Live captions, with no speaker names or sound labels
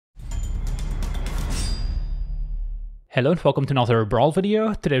Hello and welcome to another Brawl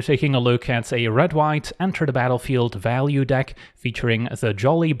video. Today we're taking a look at a red-white enter the battlefield value deck featuring the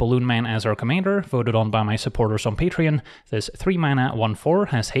Jolly Balloon Man as our commander, voted on by my supporters on Patreon. This 3 mana 1/4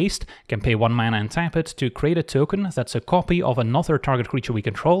 has haste, can pay 1 mana and tap it to create a token that's a copy of another target creature we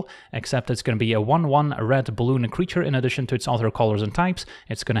control, except it's going to be a 1/1 red balloon creature in addition to its other colors and types.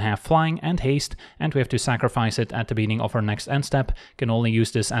 It's going to have flying and haste, and we have to sacrifice it at the beginning of our next end step. Can only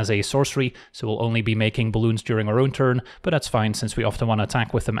use this as a sorcery, so we'll only be making balloons during our own turn, but that's fine since we often want to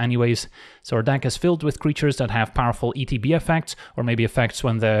attack with them anyways. So our deck is filled with creatures that have powerful ETB effects, or maybe effects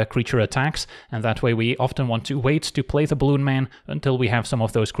when the creature attacks, and that way we often want to wait to play the Balloon Man until we have some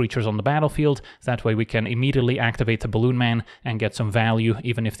of those creatures on the battlefield. That way we can immediately activate the Balloon Man and get some value,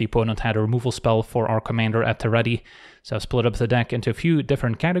 even if the opponent had a removal spell for our commander at the ready. So I've split up the deck into a few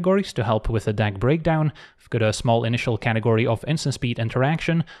different categories to help with the deck breakdown. We've got a small initial category of instant speed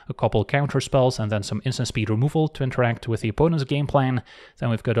interaction, a couple counter spells, and then some instant speed removal to interact with the opponent's game plan. Then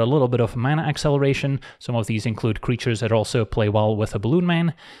we've got a little bit of mana acceleration. Some of these include creatures that also play well with a Balloon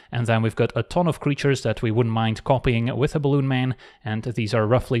Man. And then we've got a ton of creatures that we wouldn't mind copying with a Balloon Man, and these are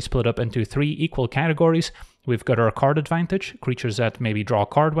roughly split up into 3 equal categories. We've got our card advantage, creatures that maybe draw a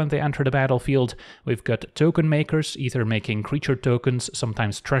card when they enter the battlefield. We've got token makers, either making creature tokens,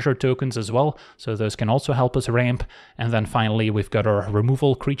 sometimes treasure tokens as well, so those can also help us ramp. And then finally we've got our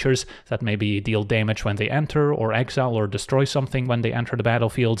removal creatures that maybe deal damage when they enter, or exile or destroy something when they enter the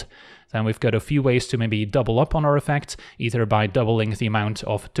battlefield. Then we've got a few ways to maybe double up on our effects, either by doubling the amount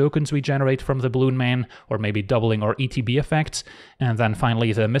of tokens we generate from the Balloon Man, or maybe doubling our ETB effects. And then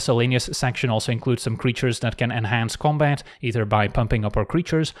finally the miscellaneous section also includes some creatures that can enhance combat, either by pumping up our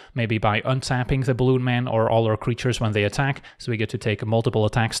creatures, maybe by untapping the Balloon Man or all our creatures when they attack, so we get to take multiple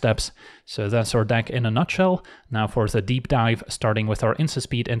attack steps. So that's our deck in a nutshell. Now for the deep dive, starting with our instant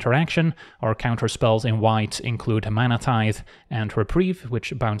speed interaction, our counter spells in white include Mana Tithe and Reprieve,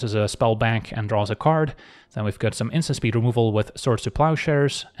 which bounces a spell back and draws a card. Then we've got some instant speed removal with Swords to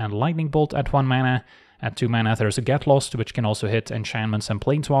Plowshares and Lightning Bolt at 1 mana. At 2 mana there's a Get Lost, which can also hit enchantments and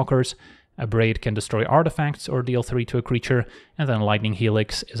planeswalkers. A Braid can destroy artifacts or deal 3 to a creature, and then Lightning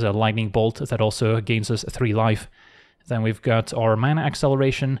Helix is a lightning bolt that also gains us 3 life. Then we've got our mana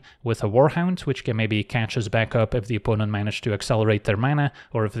acceleration with a Warhound, which can maybe catch us back up if the opponent managed to accelerate their mana,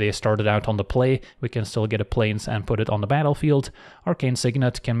 or if they started out on the play, we can still get a plains and put it on the battlefield. Arcane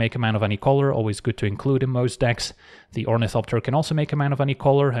Signet can make a mana of any color, always good to include in most decks. The Ornithopter can also make a mana of any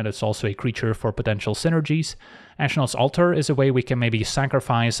color, and it's also a creature for potential synergies. Ashnod's Altar is a way we can maybe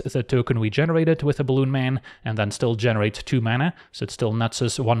sacrifice the token we generated with a Balloon Man and then still generate 2 mana, so it still nets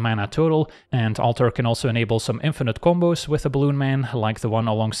us 1 mana total. And Altar can also enable some infinite combos with a Balloon Man, like the one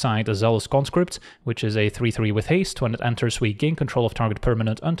alongside a Zealous Conscript, which is a 3/3 with haste. When it enters, we gain control of target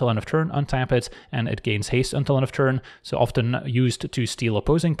permanent until end of turn, untap it, and it gains haste until end of turn, so often used to steal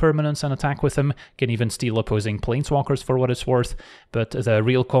opposing permanents and attack with them. Can even steal opposing planeswalkers for what it's worth, but the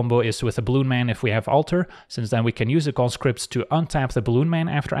real combo is with a Balloon Man if we have Altar, since then we can use the conscripts to untap the Balloon Man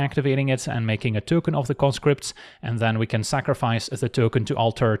after activating it and making a token of the conscripts, and then we can sacrifice the token to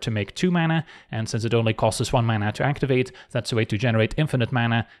Altar to make 2 mana, and since it only costs us 1 mana to activate, that's a way to generate infinite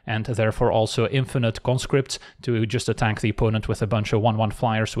mana, and therefore also infinite conscripts to just attack the opponent with a bunch of 1/1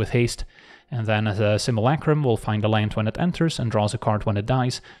 flyers with haste. And then the Simulacrum will find a land when it enters and draws a card when it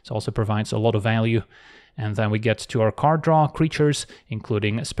dies, so also provides a lot of value. And then we get to our card draw creatures,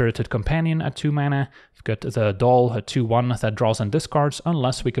 including Spirited Companion at 2 mana. We've got the Doll at 2/1 that draws and discards,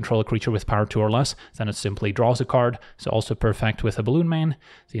 unless we control a creature with power 2 or less, then it simply draws a card, so also perfect with a Balloon Man.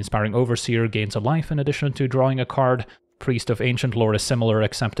 The Inspiring Overseer gains a life in addition to drawing a card. Priest of Ancient Lore is similar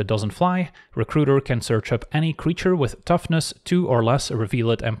except it doesn't fly. Recruiter can search up any creature with toughness 2 or less, reveal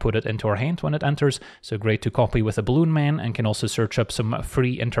it and put it into our hand when it enters, so great to copy with a Balloon Man, and can also search up some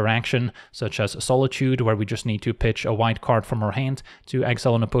free interaction such as Solitude, where we just need to pitch a white card from our hand to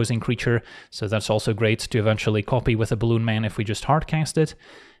exile an opposing creature, so that's also great to eventually copy with a Balloon Man if we just hardcast it.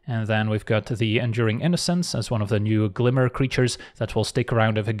 And then we've got the Enduring Innocence as one of the new Glimmer creatures that will stick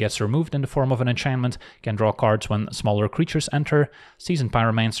around if it gets removed in the form of an enchantment, can draw cards when smaller creatures enter. Seasoned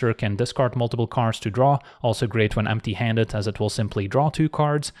Pyromancer can discard multiple cards to draw, also great when empty-handed as it will simply draw 2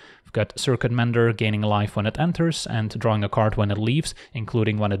 cards. We've got Circuit Mender gaining life when it enters and drawing a card when it leaves,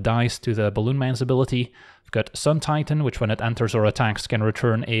 including when it dies to the Balloon Man's ability. We've got Sun Titan, which when it enters or attacks can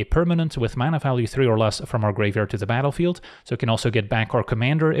return a permanent with mana value 3 or less from our graveyard to the battlefield. So it can also get back our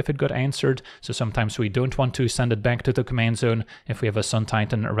commander if it got answered. So sometimes we don't want to send it back to the command zone if we have a Sun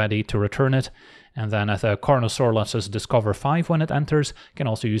Titan ready to return it. And then the Carnosaur lets us discover 5 when it enters, can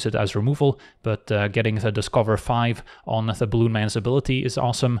also use it as removal, but getting the discover 5 on the Balloon Man's ability is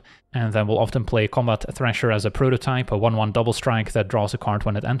awesome. And then we'll often play Combat Thrasher as a prototype, a 1/1 double strike that draws a card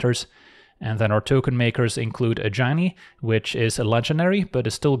when it enters. And then our token makers include Ajani, which is a legendary, but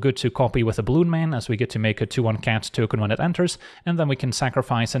is still good to copy with a Balloon Man, as we get to make a 2/1 cat token when it enters, and then we can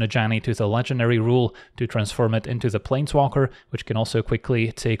sacrifice an Ajani to the legendary rule to transform it into the Planeswalker, which can also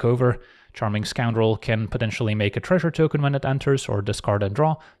quickly take over. Charming Scoundrel can potentially make a treasure token when it enters, or discard and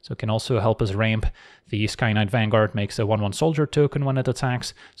draw, so it can also help us ramp. The Sky Knight Vanguard makes a 1/1 soldier token when it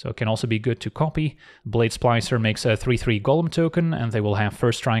attacks, so it can also be good to copy. Blade Splicer makes a 3/3 golem token, and they will have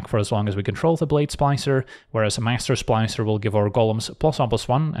first strike for as long as we control the Blade Splicer, whereas a Master Splicer will give our golems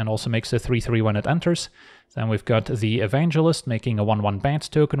 +1/+1, and also makes a 3/3 when it enters. Then we've got the Evangelist making a 1/1 bat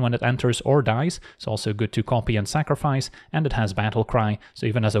token when it enters or dies. It's also good to copy and sacrifice, and it has Battle Cry, so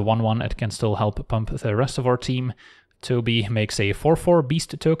even as a 1/1 it can still help pump the rest of our team. Toby makes a 4/4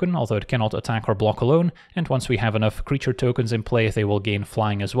 beast token, although it cannot attack or block alone, and once we have enough creature tokens in play they will gain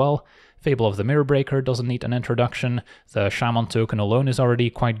flying as well. Fable of the Mirror Breaker doesn't need an introduction. The Shaman token alone is already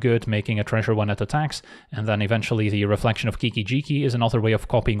quite good, making a treasure when it attacks, and then eventually the Reflection of Kiki Jiki is another way of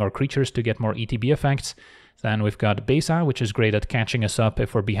copying our creatures to get more ETB effects. Then we've got Besa, which is great at catching us up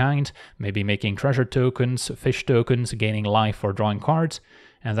if we're behind, maybe making treasure tokens, fish tokens, gaining life or drawing cards.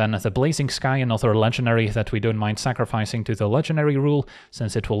 And then the Blazing Sky, another legendary that we don't mind sacrificing to the legendary rule,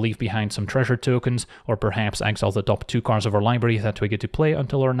 since it will leave behind some treasure tokens, or perhaps exile the top 2 cards of our library that we get to play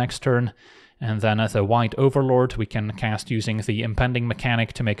until our next turn. And then the White Overlord we can cast using the Impending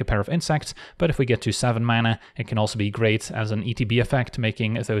mechanic to make a pair of insects, but if we get to 7 mana, it can also be great as an ETB effect,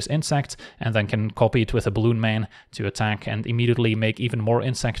 making those insects, and then can copy it with a Balloon Man to attack and immediately make even more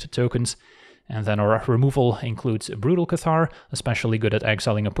insect tokens. And then our removal includes Brutal Cathar, especially good at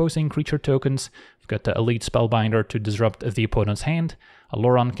exiling opposing creature tokens. We've got the Elite Spellbinder to disrupt the opponent's hand.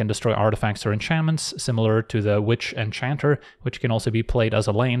 Aloran can destroy artifacts or enchantments, similar to the Witch Enchanter, which can also be played as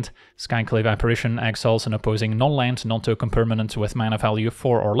a land. Skyclave Apparition exiles an opposing non-land, non-token permanent with mana value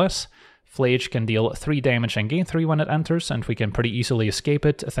 4 or less. Flage can deal 3 damage and gain 3 when it enters, and we can pretty easily escape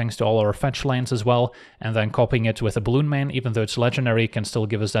it thanks to all our fetch lands as well, and then copying it with a Balloon Man, even though it's legendary, can still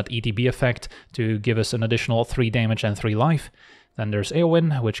give us that ETB effect to give us an additional 3 damage and 3 life. Then there's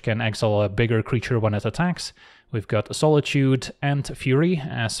Eowyn, which can exile a bigger creature when it attacks. We've got Solitude and Fury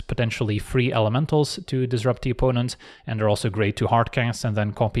as potentially free elementals to disrupt the opponent, and they're also great to hardcast and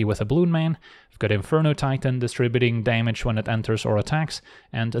then copy with a Balloon Man. We've got Inferno Titan distributing damage when it enters or attacks,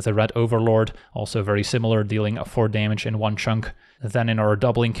 and the Red Overlord, also very similar, dealing 4 damage in 1 chunk. Then in our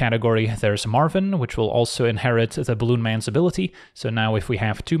doubling category, there's Marvin, which will also inherit the Balloon Man's ability. So now if we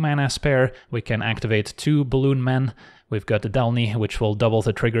have 2 mana spare, we can activate 2 Balloon Men. We've got Delny, which will double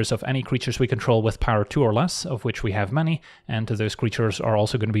the triggers of any creatures we control with power 2 or less, of which we have many, and those creatures are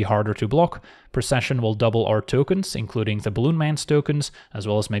also going to be harder to block. Procession will double our tokens, including the Balloon Man's tokens, as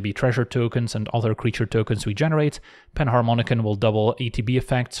well as maybe treasure tokens and other creature tokens we generate. Penharmonicon will double ETB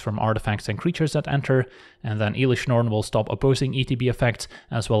effects from artifacts and creatures that enter, and then Elishnorn will stop opposing ETB effects,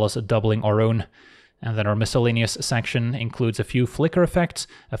 as well as doubling our own. And then our miscellaneous section includes a few flicker effects.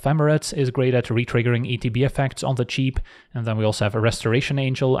 Ephemerate is great at retriggering ETB effects on the cheap, and then we also have a Restoration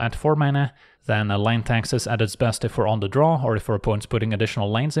Angel at 4 mana. Then land taxes at its best if we're on the draw, or if our opponent's putting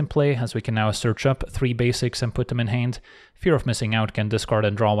additional lands in play, as we can now search up 3 basics and put them in hand. Fear of Missing Out can discard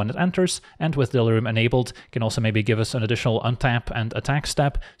and draw when it enters, and with Delirium enabled, can also maybe give us an additional untap and attack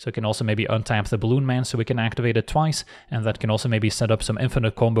step, so it can also maybe untap the Balloon Man so we can activate it twice, and that can also maybe set up some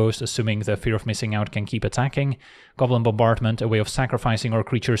infinite combos, assuming the Fear of Missing Out can keep attacking. Goblin Bombardment, a way of sacrificing our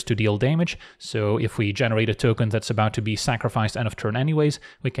creatures to deal damage, so if we generate a token that's about to be sacrificed end of turn anyways,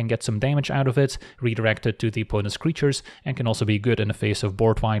 we can get some damage out of it, redirect it to the opponent's creatures, and can also be good in the face of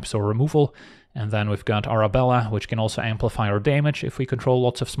board wipes or removal. And then we've got Arabella, which can also amplify our damage if we control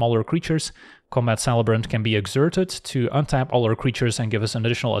lots of smaller creatures. Combat Celebrant can be exerted to untap all our creatures and give us an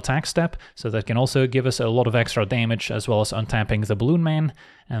additional attack step, so that can also give us a lot of extra damage, as well as untapping the Balloon Man.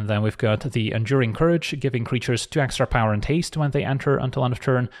 And then we've got the Enduring Courage, giving creatures 2 extra power and haste when they enter until end of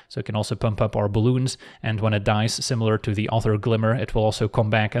turn, so it can also pump up our balloons, and when it dies, similar to the other Glimmer, it will also come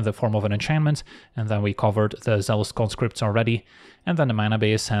back in the form of an enchantment. And then we covered the Zealous Conscripts already. And then the mana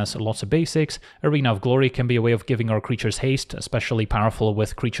base has lots of basics. Arena of Glory can be a way of giving our creatures haste, especially powerful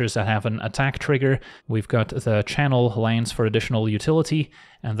with creatures that have an attack trigger. We've got the channel lands for additional utility,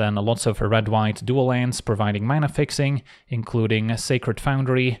 and then lots of red-white dual lands providing mana fixing, including Sacred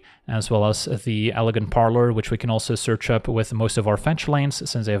Foundry, as well as the Elegant Parlor, which we can also search up with most of our fetch lands,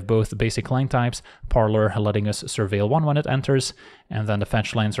 since they have both basic land types. Parlor letting us surveil 1 when it enters, and then the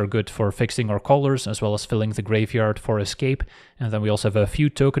fetch lands are good for fixing our colors, as well as filling the graveyard for escape. And then we also have a few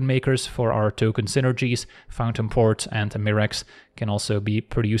token makers for our token synergies. Fountain Port and Mirex can also be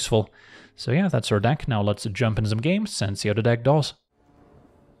pretty useful. So yeah, that's our deck. Now let's jump in some games and see how the deck does.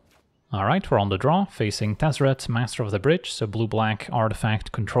 Alright, we're on the draw, facing Tezzeret, Master of the Bridge, so blue-black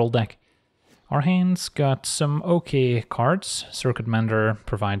artifact control deck. Our hand's got some okay cards. Circuit Mender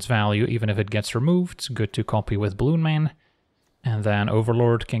provides value even if it gets removed, good to copy with Balloon Man. And then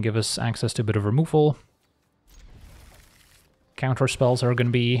Overlord can give us access to a bit of removal. Counter spells are going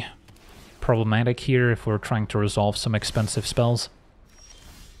to be problematic here if we're trying to resolve some expensive spells.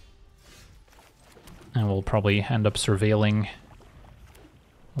 And we'll probably end up surveilling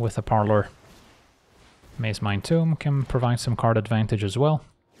with a Parlor. Maze Mind Tome can provide some card advantage as well.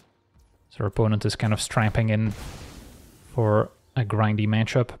 So our opponent is kind of strapping in for a grindy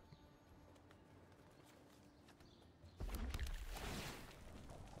matchup.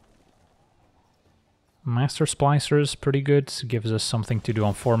 Master Splicer is pretty good, gives us something to do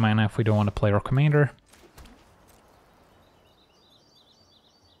on 4 mana if we don't want to play our commander.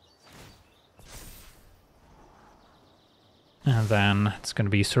 And then it's going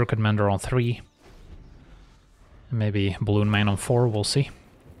to be Circuit Mender on 3. Maybe Balloon Man on 4, we'll see.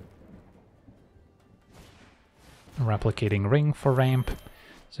 Replicating Ring for ramp.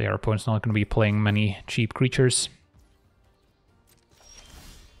 So our opponent's not going to be playing many cheap creatures.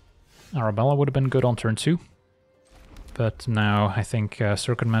 Arabella would have been good on turn 2. But now I think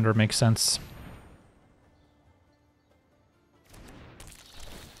Circuit Mender makes sense.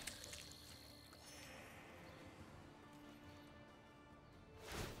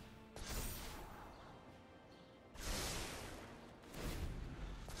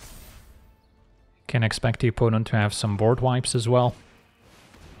 Can expect the opponent to have some board wipes as well.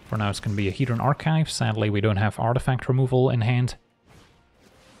 For now it's going to be a Hedron Archive. Sadly we don't have artifact removal in hand.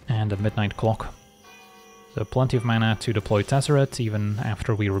 And a Midnight Clock. So plenty of mana to deploy Tezzeret even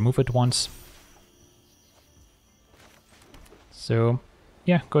after we remove it once. So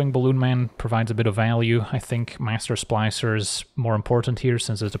yeah, going Balloon Man provides a bit of value. I think Master Splicer is more important here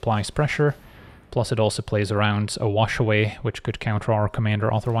since it applies pressure. Plus it also plays around a Wash Away, which could counter our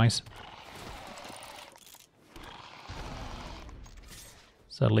commander otherwise.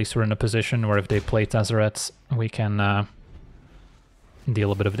 So at least we're in a position where if they play Tezzeret, we can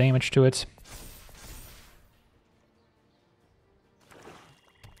deal a bit of damage to it.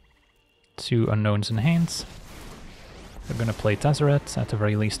 2 unknowns in hand. They're going to play Tezzeret. At the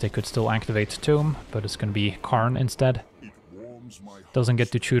very least they could still activate Tome, but it's going to be Karn instead. Doesn't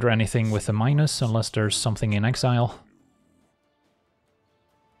get to tutor anything with a minus unless there's something in exile.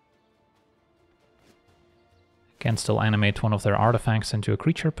 Can still animate one of their artifacts into a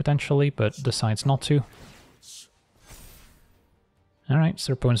creature potentially, but decides not to. Alright,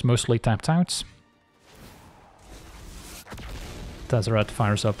 so opponent's mostly tapped out. Tezzeret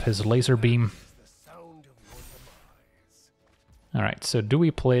fires up his laser beam. Alright, so do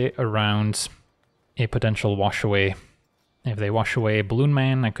we play around a potential wash away? If they wash away Balloon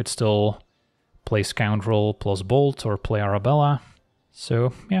Man, I could still play Scoundrel plus Bolt or play Arabella.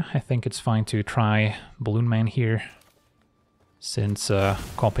 So yeah, I think it's fine to try Balloon Man here, since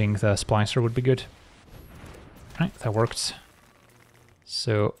copying the Splicer would be good. Alright, that worked.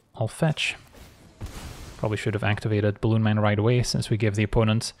 So I'll fetch. Probably should have activated Balloon Man right away, since we gave the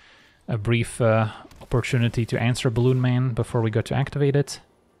opponent a brief opportunity to answer Balloon Man before we got to activate it.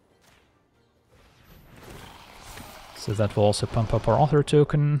 So that will also pump up our author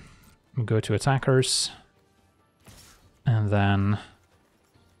token, go to attackers, and then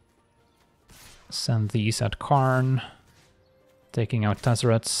send these at Karn, taking out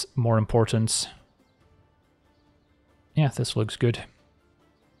Tezzeret's more important. Yeah, this looks good.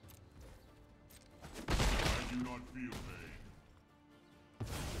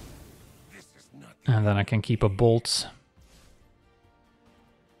 And then I can keep a Bolt.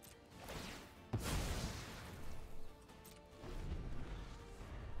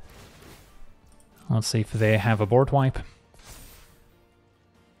 Let's see if they have a board wipe.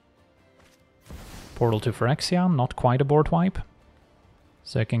 Portal to Phyrexian, not quite a board wipe.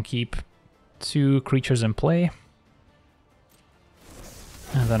 So I can keep 2 creatures in play.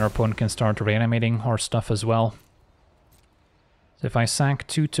 And then our opponent can start reanimating our stuff as well. So if I sack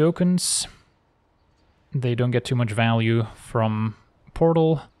 2 tokens, they don't get too much value from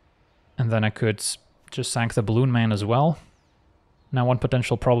Portal, and then I could just sack the Balloon Man as well. Now one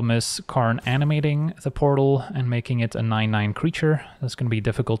potential problem is Karn animating the Portal and making it a 9/9 creature. That's going to be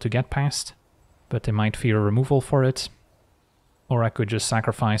difficult to get past, but they might fear removal for it. Or I could just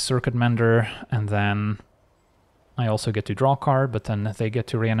sacrifice Circuit Mender, and then I also get to draw a card, but then they get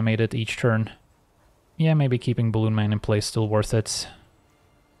to reanimate it each turn. Yeah, maybe keeping Balloon Man in play is still worth it.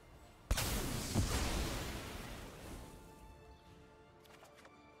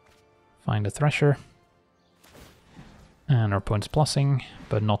 Find a Thresher. And our opponent's plussing,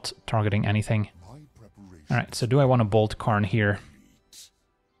 but not targeting anything. Alright, so do I want to bolt Karn here?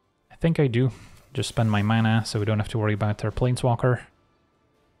 I think I do. Just spend my mana so we don't have to worry about their Planeswalker.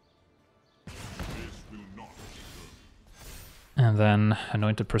 And then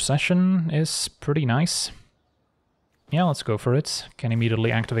Anointed Procession is pretty nice. Yeah, let's go for it. Can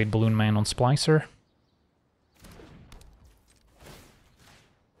immediately activate Balloon Man on Splicer.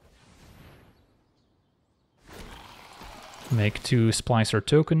 Make 2 Splicer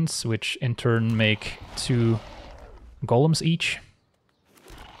tokens, which in turn make 2 golems each.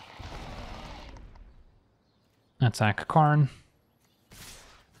 Attack Karn.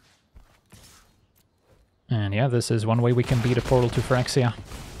 And yeah, this is one way we can beat a Portal to Phyrexia.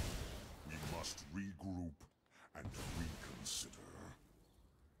 We must regroup and reconsider.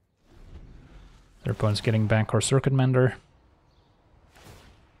 Their opponent's getting back our Circuit Mender.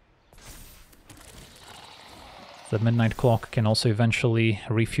 The Midnight Clock can also eventually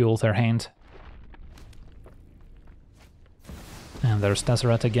refuel their hand. And there's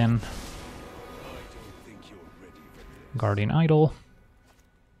Tezzeret again. Guardian Idol.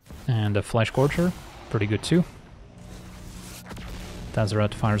 And a Flesh Gorger. Pretty good too.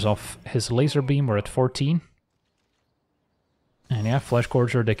 Tezzeret fires off his laser beam, we're at 14. And yeah, Flesh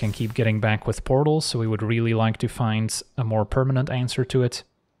Gorger, they can keep getting back with portals, so we would really like to find a more permanent answer to it.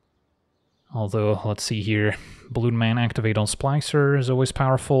 Although, let's see here, Balloon Man activate on Splicer is always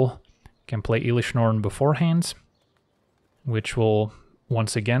powerful. Can play Elishnorn beforehand, which will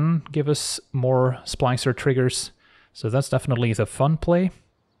once again give us more Splicer triggers. So that's definitely the fun play.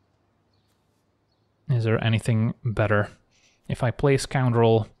 Is there anything better? If I play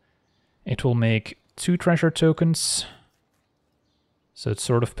Scoundrel, it will make 2 treasure tokens. So it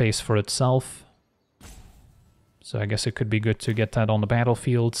sort of pays for itself. So I guess it could be good to get that on the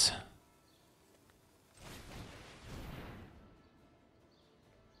battlefield.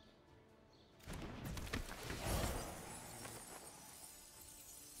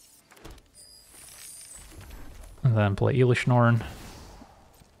 And then play Elishnorn.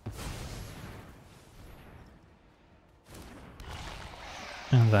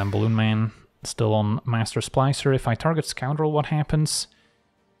 And then Balloon Man still on Master Splicer. If I target Scoundrel, what happens?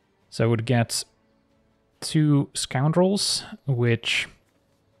 So I would get 2 Scoundrels, which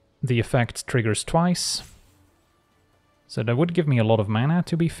the effect triggers twice. So that would give me a lot of mana,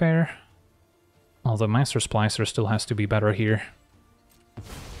 to be fair. Although Master Splicer still has to be better here.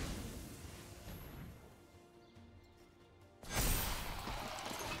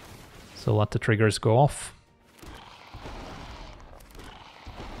 So let the triggers go off.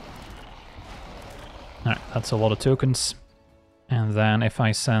 Alright, that's a lot of tokens. And then if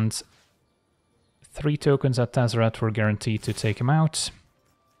I send 3 tokens at Tezzeret, we're guaranteed to take him out.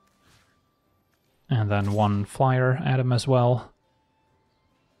 And then 1 flyer at him as well.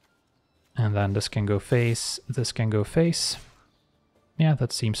 And then this can go face, this can go face. Yeah,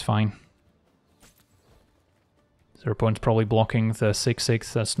 that seems fine. So their opponent's probably blocking the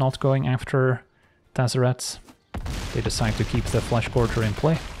 6/6 that's not going after Tezzeret. They decide to keep the Flesh Gorger in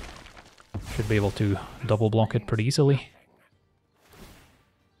play. Should be able to double block it pretty easily.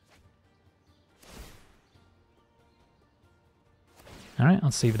 Alright,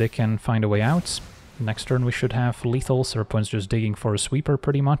 let's see if they can find a way out. Next turn we should have lethal, so our opponent's just digging for a sweeper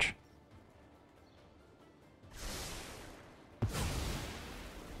pretty much.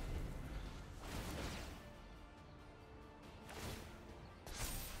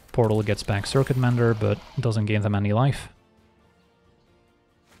 Portal gets back Circuit Mender, but doesn't gain them any life.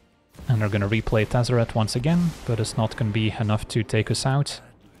 And they're going to replay Tezzeret once again, but it's not going to be enough to take us out.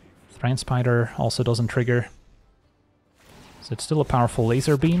 Transpider also doesn't trigger. So it's still a powerful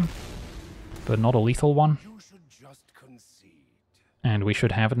laser beam, but not a lethal one. And we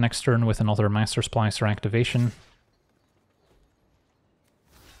should have it next turn with another Master Splicer activation.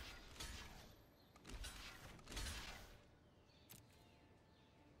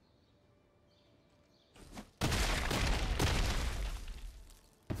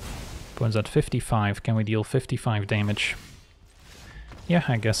 Opponent's at 55, can we deal 55 damage? Yeah,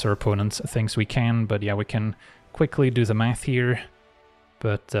 I guess our opponent thinks we can, but yeah, we can quickly do the math here.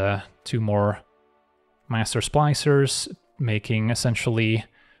 But 2 more Master Splicers, making essentially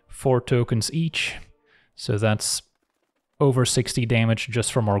 4 tokens each. So that's over 60 damage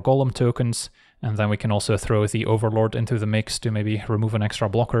just from our Golem tokens. And then we can also throw the Overlord into the mix to maybe remove an extra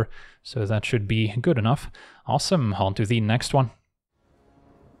blocker. So that should be good enough. Awesome, on to the next one.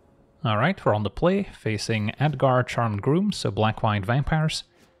 Alright, we're on the play, facing Edgar, Charmed Groom, so black-white vampires.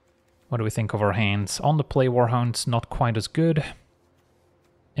 What do we think of our hands? On the play, Warhound's not quite as good.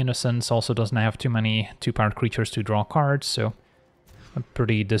 Innocence also doesn't have too many 2-powered creatures to draw cards, so a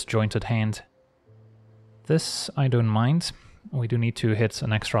pretty disjointed hand. This I don't mind. We do need to hit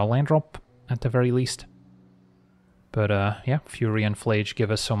an extra land drop at the very least. But yeah, Fury and Flage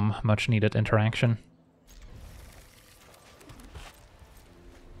give us some much needed interaction.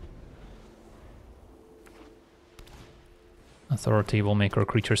 Authority will make our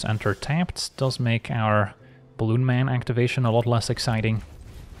creatures enter tapped. Does make our Balloon Man activation a lot less exciting.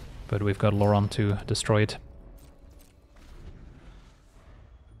 But we've got Loran to destroy it.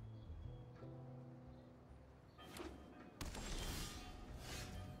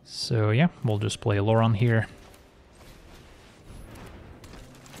 So yeah, we'll just play Loran here.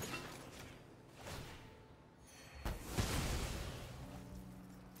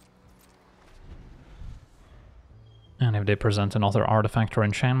 And if they present another artifact or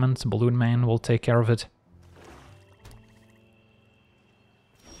enchantment, Balloon Man will take care of it.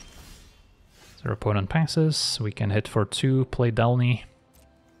 So our opponent passes, we can hit for 2, play Delny.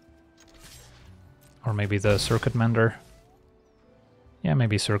 Or maybe the Circuit Mender. Yeah,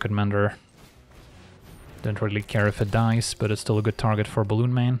 maybe Circuit Mender. Don't really care if it dies, but it's still a good target for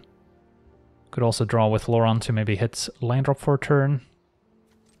Balloon Man. Could also draw with Loran to maybe hit land drop for a turn,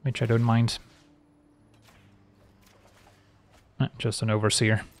 which I don't mind. Just an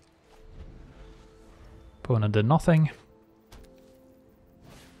Overseer. Opponent did nothing.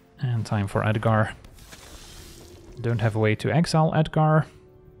 And time for Edgar. Don't have a way to exile Edgar,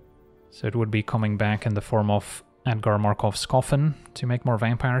 so it would be coming back in the form of Edgar Markov's Coffin to make more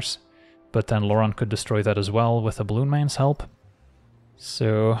vampires. But then Loran could destroy that as well with the Balloon Man's help.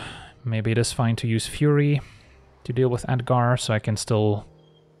 So maybe it is fine to use Fury to deal with Edgar, so I can still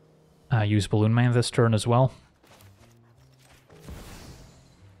use Balloon Man this turn as well.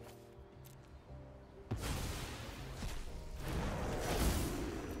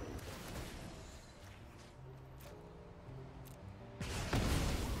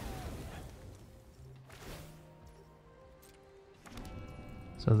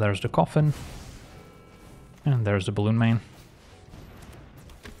 So there's the Coffin, and there's the Balloon Man.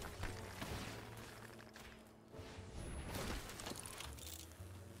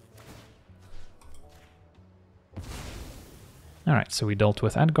 Alright, so we dealt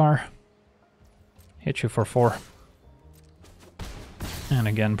with Edgar. Hit you for 4. And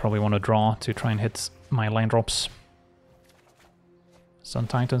again, probably want to draw to try and hit my land drops. Sun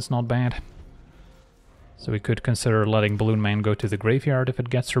Titan's not bad. So we could consider letting Balloon Man go to the graveyard if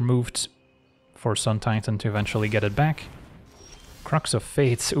it gets removed, for Sun Titan to eventually get it back. Crux of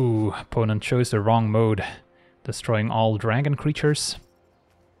Fates, ooh, opponent chose the wrong mode, destroying all dragon creatures.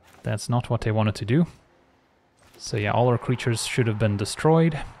 That's not what they wanted to do. So yeah, all our creatures should have been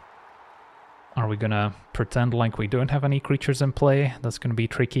destroyed. Are we gonna pretend like we don't have any creatures in play? That's gonna be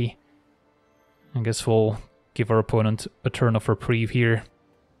tricky. I guess we'll give our opponent a turn of reprieve here.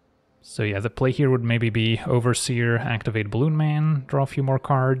 So yeah, the play here would maybe be Overseer, activate Balloon Man, draw a few more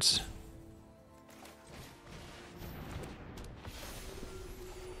cards.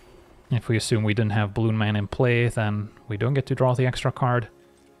 If we assume we didn't have Balloon Man in play, then we don't get to draw the extra card.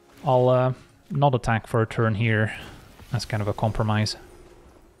 I'll not attack for a turn here. That's kind of a compromise.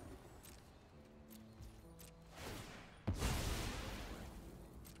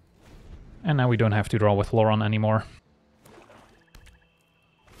 And now we don't have to draw with Loran anymore.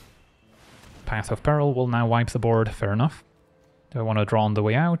 Path of Peril will now wipe the board, fair enough. Do I want to draw on the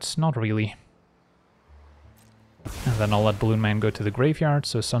way out? Not really. And then I'll let Balloon Man go to the graveyard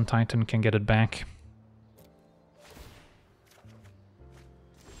so Sun Titan can get it back.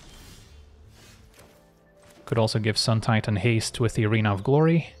 Could also give Sun Titan haste with the Arena of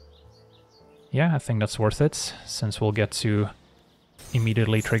Glory. Yeah, I think that's worth it, since we'll get to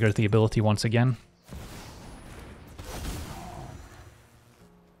immediately trigger the ability once again.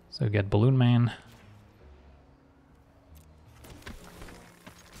 So get Balloon Man.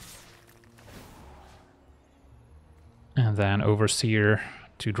 And then Overseer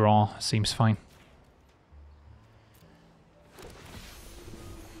to draw seems fine.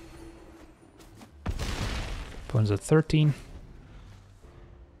 Opponent's at 13.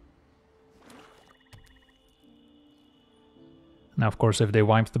 Now, of course, if they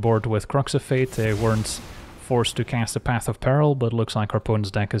wiped the board with Crux of Fate, they weren't forced to cast a Path of Peril, but looks like our opponent's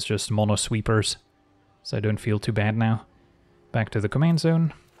deck is just mono sweepers, so I don't feel too bad now. Back to the command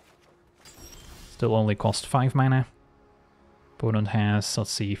zone. Still only cost 5 mana. Opponent has, let's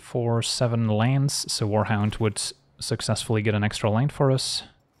see, 7 lands, so Warhound would successfully get an extra land for us.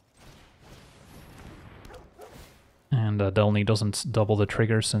 And Delny doesn't double the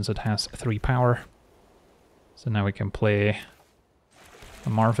trigger since it has 3 power. So now we can play a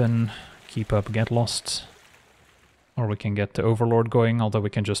Marvin, keep up Get Lost. Or we can get the Overlord going, although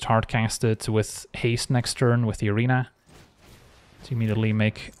we can just hardcast it with haste next turn with the Arena to immediately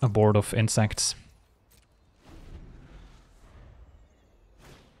make a board of insects.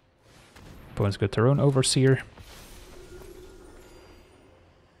 Opponent's got their own Overseer.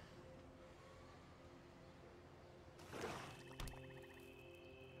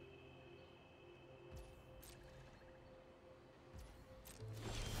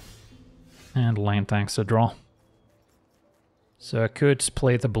 And land tax a draw. So I could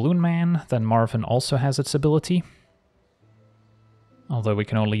play the Balloon Man, then Marvin also has its ability. Although we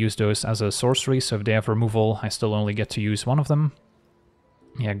can only use those as a sorcery, so if they have removal, I still only get to use one of them.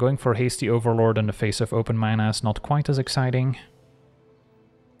 Yeah, going for Hasty Overlord in the face of open mana is not quite as exciting.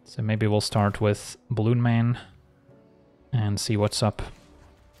 So maybe we'll start with Balloon Man and see what's up.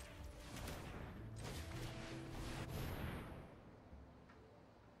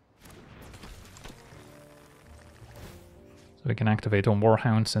 So we can activate on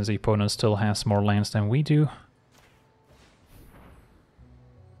Warhound since the opponent still has more lands than we do.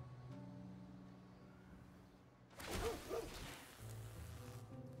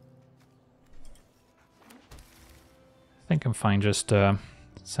 I think I'm fine just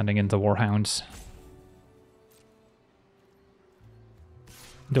sending in the Warhounds.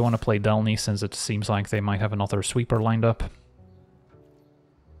 Don't want to play Delny since it seems like they might have another sweeper lined up.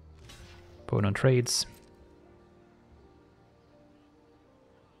 Opponent trades.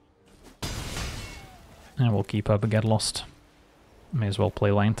 And we'll keep up and get lost. May as well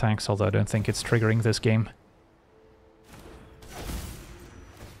play land tax, although I don't think it's triggering this game.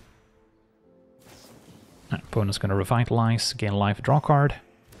 Opponent's gonna Revitalize, gain life, draw card.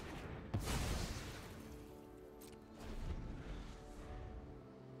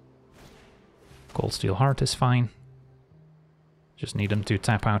 Cold Steel Heart is fine. Just need him to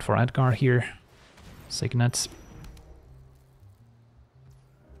tap out for Edgar here. Signets.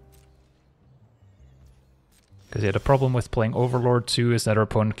 Because yeah, the problem with playing Overlord too is that our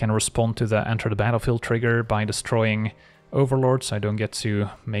opponent can respond to the Enter the Battlefield trigger by destroying Overlord, so I don't get to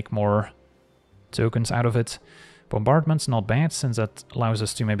make more tokens out of it. Bombardment's not bad, since that allows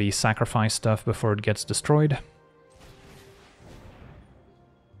us to maybe sacrifice stuff before it gets destroyed.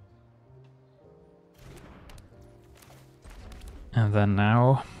 And then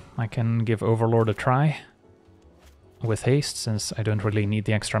now I can give Overlord a try with haste, since I don't really need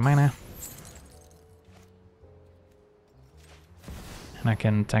the extra mana. And I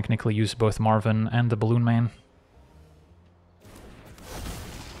can technically use both Marvin and the Balloon Man.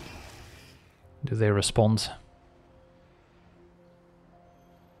 Do they respond?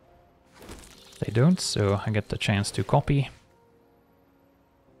 They don't, so I get the chance to copy.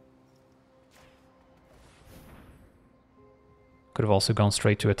 Could have also gone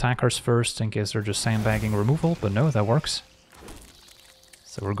straight to attackers first in case they're just sandbagging removal, but no, that works.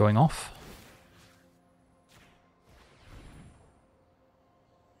 So we're going off.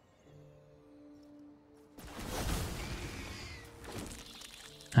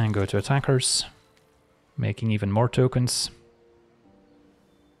 And go to attackers, making even more tokens.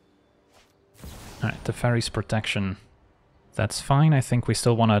 Alright, the Fairy's Protection. That's fine, I think we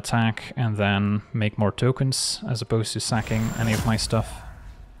still want to attack and then make more tokens, as opposed to sacking any of my stuff.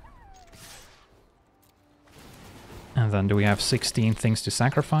 And then do we have 16 things to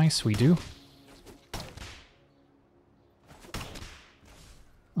sacrifice? We do.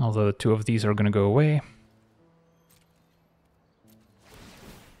 Although 2 of these are going to go away.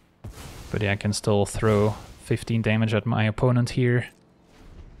 But yeah, I can still throw 15 damage at my opponent here.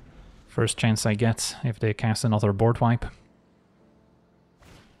 First chance I get if they cast another board wipe.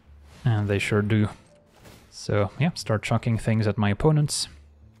 And they sure do. So yeah, start chucking things at my opponents.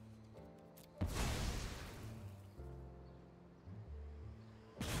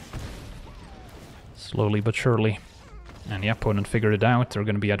 Slowly but surely. And yeah, opponent figured it out. They're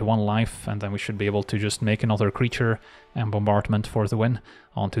going to be at 1 life, and then we should be able to just make another creature and bombardment for the win.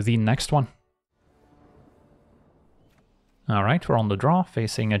 On to the next one. Alright, we're on the draw,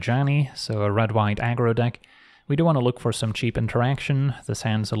 facing Ajani, so a red-white aggro deck. We do want to look for some cheap interaction. This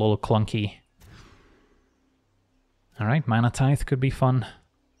hand's a little clunky. Alright, Mana Tithe could be fun.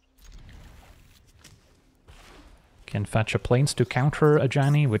 Can fetch a Plains to counter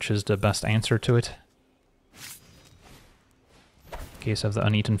Ajani, which is the best answer to it. Case of the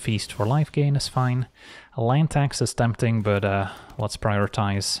Uneaten Feast for life gain is fine. A land tax is tempting, but let's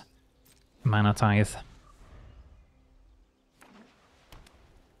prioritize Mana Tithe.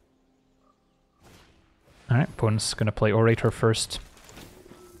 Alright, opponent's gonna play Orator first.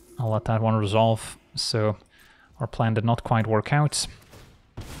 I'll let that one resolve, so our plan did not quite work out.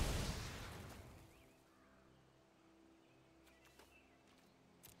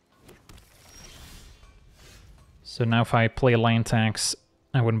 So now if I play land tax,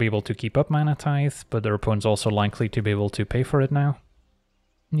 I wouldn't be able to keep up Mana Tithe, but their opponent's also likely to be able to pay for it now.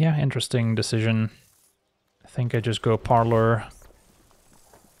 Yeah, interesting decision. I think I just go Parlor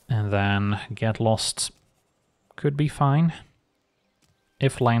and then Get Lost. Could be fine.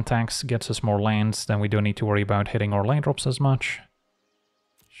 If land tax gets us more lands, then we don't need to worry about hitting our land drops as much.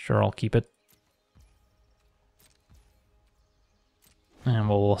 Sure, I'll keep it. And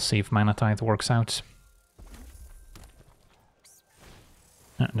we'll see if Mana Tithe works out.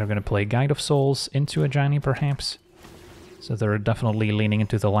 They're going to play Guide of Souls into Ajani, perhaps. So they're definitely leaning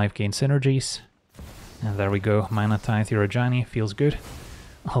into the life gain synergies. And there we go, Mana Tithe your Ajani, feels good.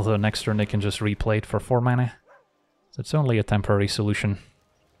 Although next turn they can just replay it for 4 mana. So it's only a temporary solution.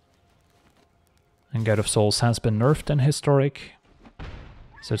 And Guide of Souls has been nerfed in Historic.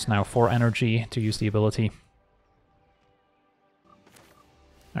 So it's now 4 energy to use the ability.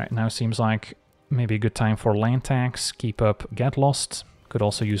 Alright, now seems like maybe a good time for land tax, keep up Get Lost. Could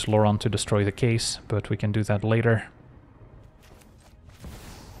also use Loran to destroy the case, but we can do that later.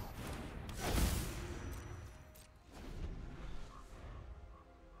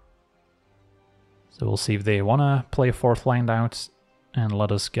 So we'll see if they want to play a 4th land out and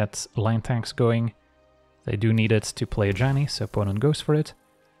let us get land tax going. They do need it to play Ajani, so opponent goes for it.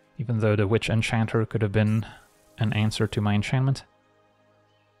 Even though the Witch Enchanter could have been an answer to my enchantment.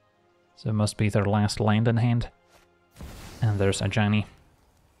 So it must be their last land in hand. And there's Ajani.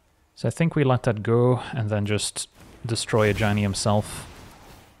 So I think we let that go and then just destroy Ajani himself.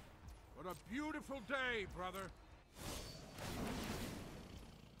 What a beautiful day, brother.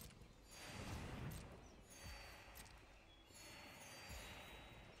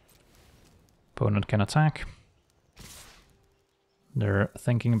 Opponent can attack. They're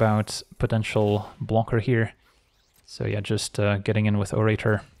thinking about potential blocker here. So yeah, just getting in with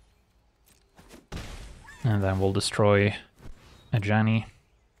Orator. And then we'll destroy Ajani.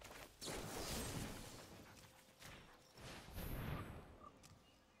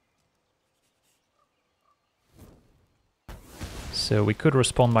 So we could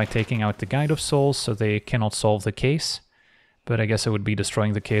respond by taking out the Guide of Souls, so they cannot solve the case. But I guess it would be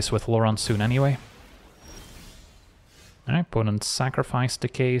destroying the case with Loran soon anyway. Alright, opponent sacrificed the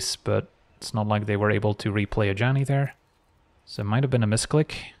case, but it's not like they were able to replay Ajani there. So it might have been a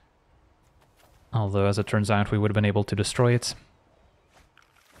misclick. Although, as it turns out, we would have been able to destroy it.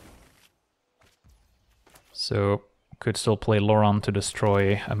 So, could still play Loran to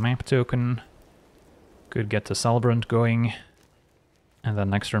destroy a map token. Could get the Celebrant going. And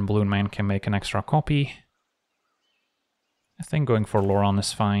then next turn Balloon Man can make an extra copy. I think going for Loran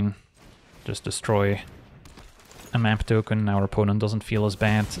is fine. Just destroy a map token. Our opponent doesn't feel as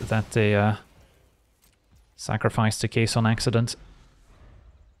bad that they sacrificed the case on accident.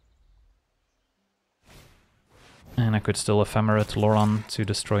 And I could still Ephemerate Loran to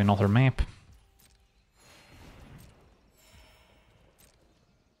destroy another map.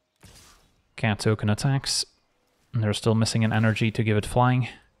 Cat token attacks. And they're still missing an energy to give it flying.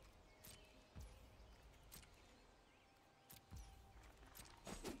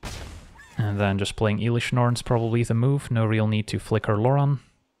 And then just playing Elishnorn's probably the move. No real need to flicker Loran.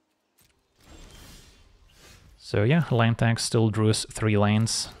 So yeah, land tax still drew us 3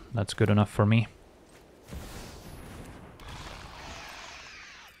 lands. That's good enough for me.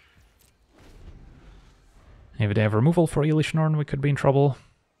 If they have removal for Elishnorn, we could be in trouble,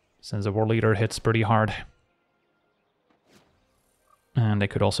 since the War Leader hits pretty hard. And they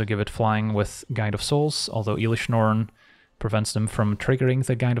could also give it flying with Guide of Souls, although Elishnorn prevents them from triggering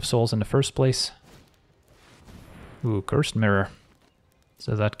the Guide of Souls in the first place. Ooh, Cursed Mirror.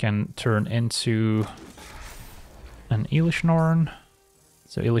 So that can turn into an Elishnorn.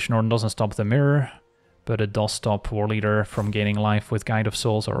 So Elishnorn doesn't stop the mirror, but it does stop War Leader from gaining life with Guide of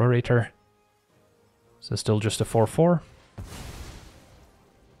Souls or Orator. So still just a 4-4.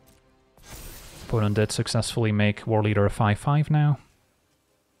 Opponent did successfully make War Leader a 5-5 now.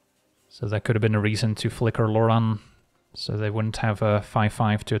 So that could have been a reason to flicker Loran, so they wouldn't have a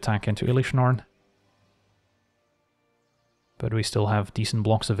 5-5 to attack into Elishnorn. but we still have decent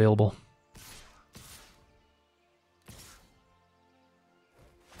blocks available.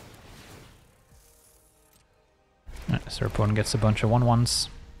 So our opponent gets a bunch of 1/1s.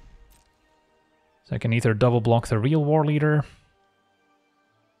 So I can either double block the real war leader,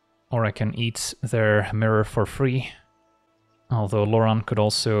 or I can eat their mirror for free. Although Loran could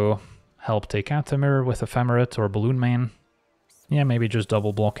also help take out the mirror with Ephemerate or Balloon Man. Yeah, maybe just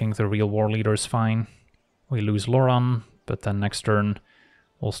double blocking the real war leader is fine. We lose Loran, but then next turn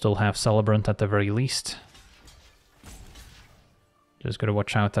we'll still have Celebrant at the very least. Just gotta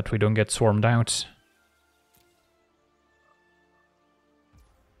watch out that we don't get swarmed out.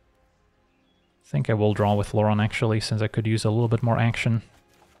 I think I will draw with Loran actually, since I could use a little bit more action.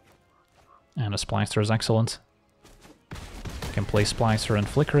 And a Splicer is excellent. Can play Splicer and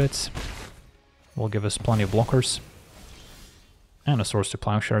Flicker it. Will give us plenty of blockers. And a Swords to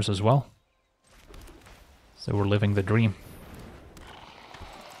Plowshares as well. So we're living the dream.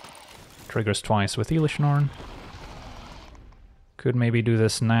 Triggers twice with Elishnorn. Could maybe do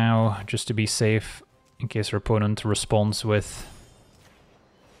this now, just to be safe, in case our opponent responds with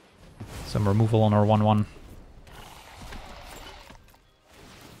some removal on our 1/1.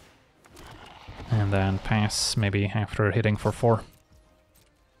 And then pass, maybe after hitting for 4.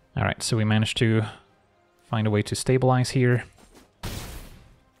 Alright, so we managed to find a way to stabilize here.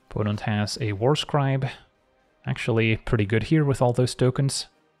 Opponent has a War Scribe. Actually pretty good here with all those tokens.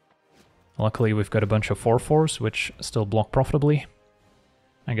 Luckily we've got a bunch of 4/4s, which still block profitably.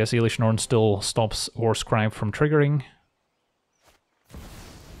 I guess Elishnorn still stops War Scribe from triggering.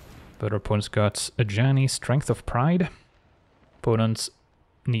 But our opponent's got Ajani, Strength of Pride. Opponent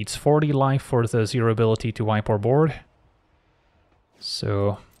needs 40 life for the 0 ability to wipe our board.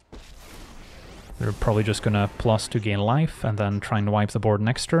 So they're probably just gonna plus to gain life and then try and wipe the board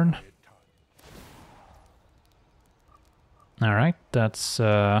next turn. Alright, that's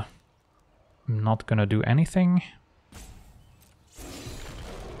not gonna do anything.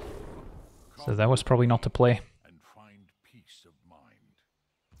 So that was probably not the play.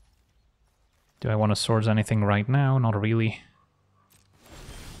 Do I want to Swords anything right now? Not really.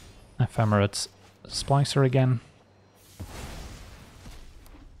 Ephemerate Splicer again.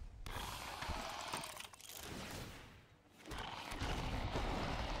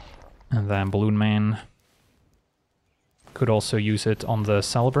 And then Balloon Man. Could also use it on the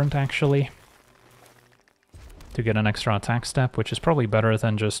Celebrant actually, to get an extra attack step, which is probably better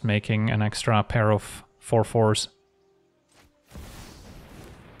than just making an extra pair of 4/4s.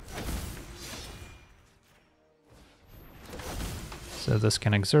 So this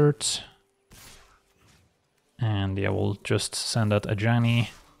can exert. And yeah, we'll just send out Ajani.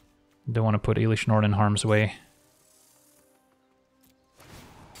 Don't want to put Elishnorn in harm's way.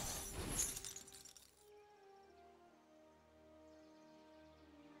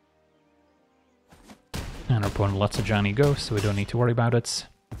 And our opponent lets Ajani go, so we don't need to worry about it.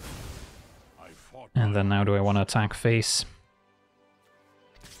 And then now do I want to attack face?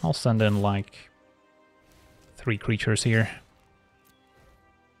 I'll send in like 3 creatures here.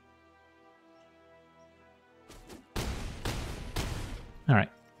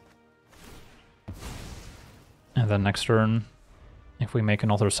 Alright. And then next turn, if we make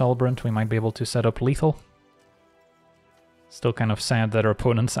another Celebrant, we might be able to set up lethal. Still kind of sad that our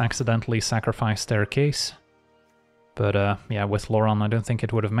opponents accidentally sacrificed their case. But yeah, with Loran I don't think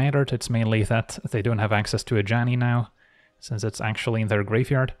it would have mattered. It's mainly that they don't have access to Ajani now, since it's actually in their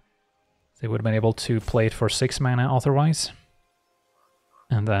graveyard. They would have been able to play it for 6 mana otherwise.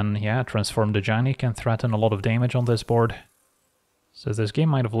 And then, yeah, Transformed Ajani can threaten a lot of damage on this board. So this game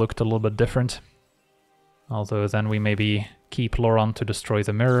might have looked a little bit different. Although then we maybe keep Loran to destroy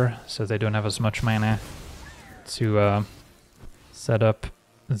the mirror, so they don't have as much mana to set up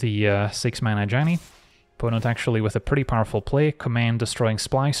the 6 mana Ajani. Opponent actually with a pretty powerful play, command destroying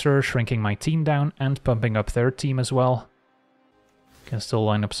Splicer, shrinking my team down, and pumping up their team as well. Can still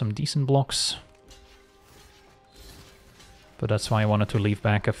line up some decent blocks. But that's why I wanted to leave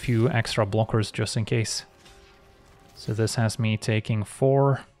back a few extra blockers just in case. So this has me taking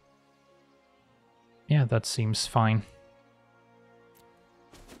 4. Yeah, that seems fine.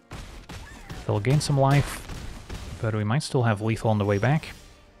 They'll gain some life, but we might still have lethal on the way back.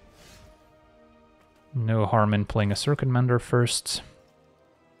 No harm in playing a Circuit Mender first.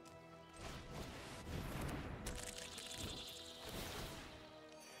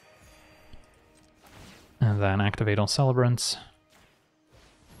 And then activate on Celebrants.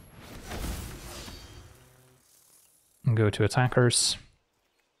 And go to attackers.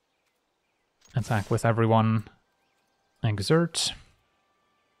 Attack with everyone. Exert.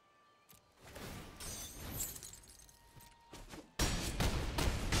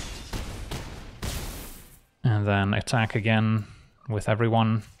 And then attack again with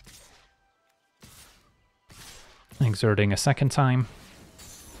everyone. Exerting a second time.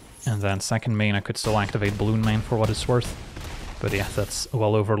 And then second main, I could still activate Balloon Man for what it's worth. But yeah, that's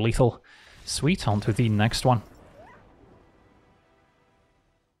well over lethal. Sweet, on to the next one.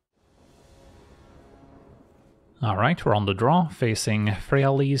 Alright, we're on the draw, facing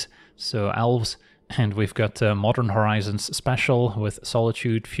Freyalise, so elves. And we've got Modern Horizons special with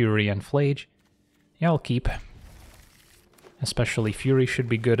Solitude, Fury and Flage. Yeah, I'll keep. Especially Fury should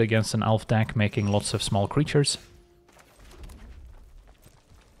be good against an elf deck, making lots of small creatures.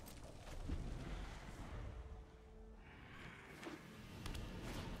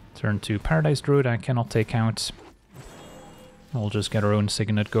 Turn to Paradise Druid, I cannot take out. We'll just get our own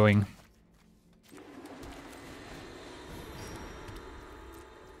Signet going.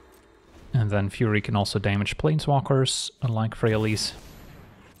 And then Fury can also damage Planeswalkers, unlike Freyalise.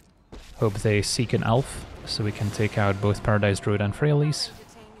 Hope they seek an elf, so we can take out both Paradise Druid and Freyalise.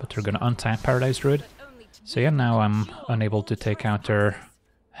 But they're gonna untap Paradise Druid. So yeah, now I'm unable to take out their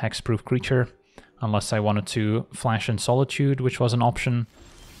hexproof creature, unless I wanted to flash in Solitude, which was an option.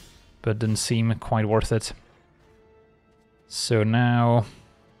 But didn't seem quite worth it. So now,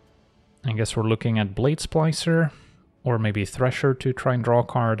 I guess we're looking at Blade Splicer, or maybe Thresher to try and draw a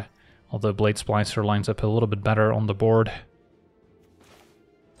card, although Blade Splicer lines up a little bit better on the board.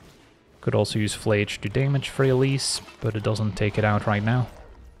 Could also use Flage to damage Freyalise, but it doesn't take it out right now.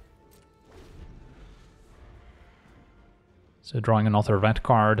 So drawing another red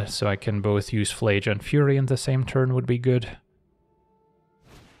card, so I can both use Flage and Fury in the same turn would be good.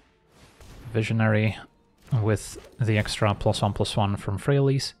 Visionary with the extra +1/+1 from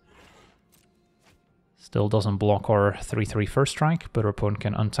Freyalise. Still doesn't block our 3/3 first strike, but our opponent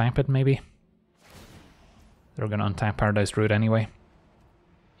can untap it maybe. They're gonna untap Paradise Druid anyway.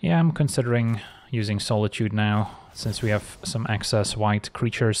 Yeah, I'm considering using Solitude now, since we have some excess white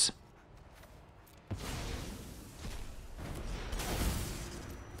creatures.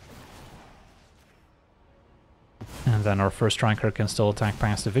 And then our first striker can still attack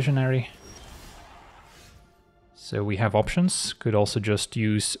past the Visionary. So we have options. Could also just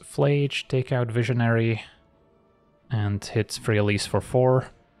use Flage, take out Visionary, and hit Freyalise for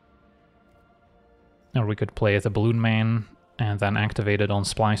 4. Or we could play the Balloon Man and then activate it on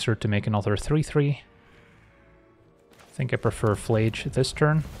Splicer to make another 3/3. I think I prefer Flage this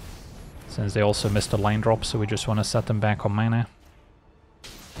turn, since they also missed a line drop, so we just want to set them back on mana.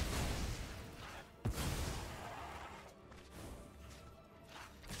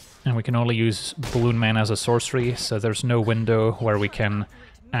 And we can only use Balloon Man as a sorcery, so there's no window where we can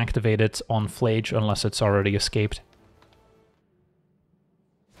activate it on Flage unless it's already escaped.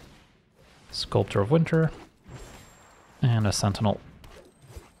 Sculptor of Winter. And a Sentinel.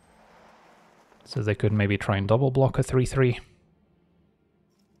 So they could maybe try and double block a 3/3.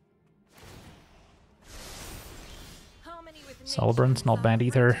 Celebrant's not bad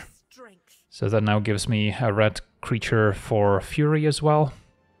either. So that now gives me a red creature for Fury as well.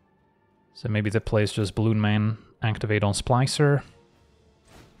 So maybe the play is just Balloon Man, activate on Splicer.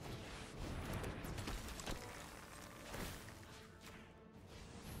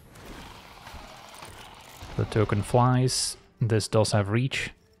 The token flies. This does have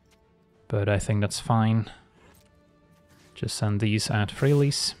reach, but I think that's fine. Just send these at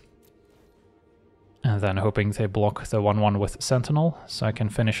Freyalise. And then hoping they block the 1/1 with Sentinel, so I can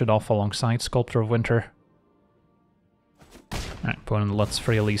finish it off alongside Sculptor of Winter. Alright, opponent lets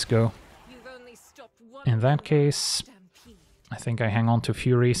Freyalise go. In that case, I think I hang on to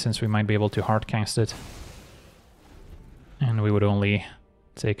Fury, since we might be able to hardcast it. And we would only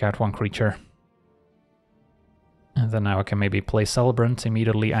take out one creature. And then now I can maybe play Celebrant,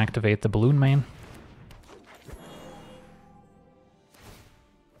 immediately activate the Balloon Man.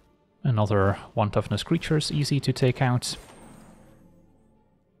 Another 1 toughness creature is easy to take out.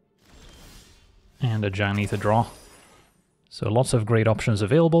 And Ajani to draw. So lots of great options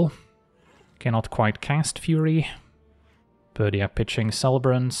available. Cannot quite cast Fury, but yeah, pitching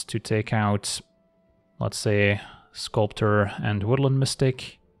Celebrants to take out, let's say, Sculptor and Woodland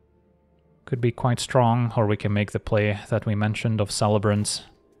Mystic could be quite strong, or we can make the play that we mentioned of Celebrants,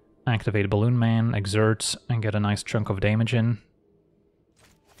 activate Balloon Man, exert, and get a nice chunk of damage in,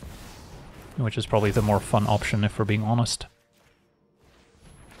 which is probably the more fun option if we're being honest.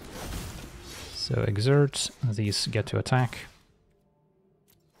 So exert, these get to attack.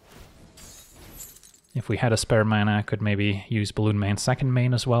 If we had a spare mana, I could maybe use Balloon Man second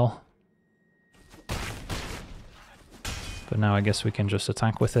main as well. But now I guess we can just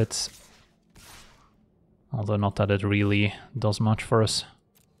attack with it. Although not that it really does much for us.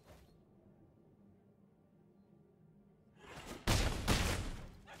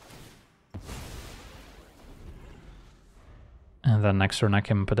 And then next turn I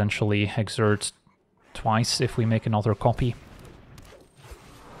can potentially exert twice if we make another copy.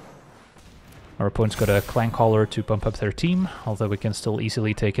 Our opponent's got a Clan Caller to bump up their team, although we can still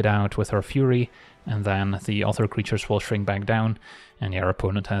easily take it out with our Fury, and then the other creatures will shrink back down, and yeah, our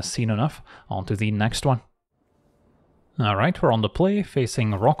opponent has seen enough. On to the next one. Alright, we're on the play,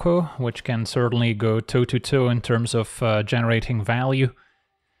 facing Rocco, which can certainly go toe-to-toe in terms of generating value.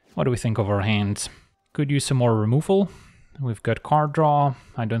 What do we think of our hand? Could use some more removal. We've got card draw.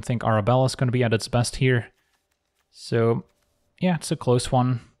 I don't think Arabella's going to be at its best here. So, yeah, it's a close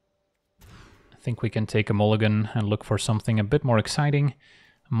one. I think we can take a mulligan and look for something a bit more exciting.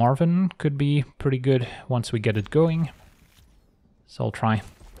 Marvin could be pretty good once we get it going. So I'll try.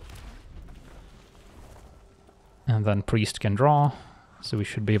 And then Priest can draw, so we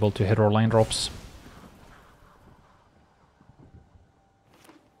should be able to hit our land drops.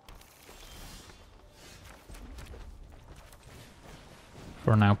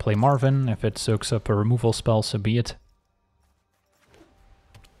 For now, play Marvin. If it soaks up a removal spell, so be it.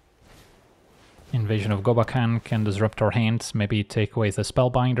 Invasion of Gobakan can disrupt our hands, maybe take away the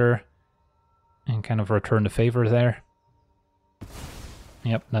Spellbinder, and kind of return the favor there.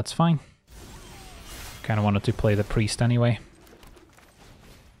 Yep, that's fine. Kind of wanted to play the Priest anyway.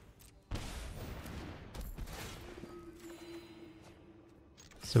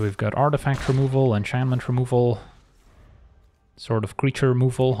 So we've got artifact removal, enchantment removal, sort of creature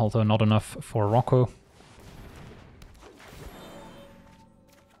removal, although not enough for Rocco.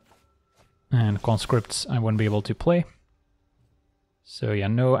 And conscripts I won't be able to play. So yeah,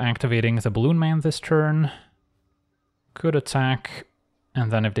 no activating the Balloon Man this turn. Could attack,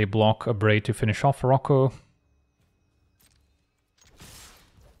 and then if they block, a Braid to finish off Rocco.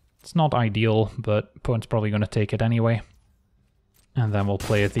 It's not ideal, but opponent's probably going to take it anyway. And then we'll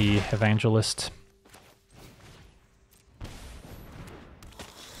play the Evangelist.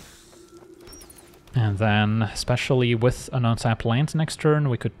 And then, especially with an untapped land next turn,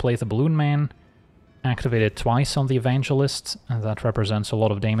 we could play the Balloon Man, activate it twice on the Evangelist, and that represents a lot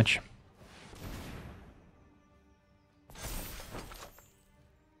of damage.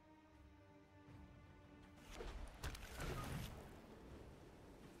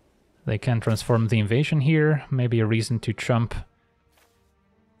 They can transform the Invasion here, maybe a reason to chump.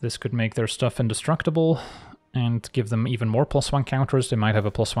 This could make their stuff indestructible, and give them even more +1 counters. They might have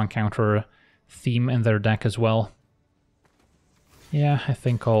a +1 counter theme in their deck as well. Yeah, I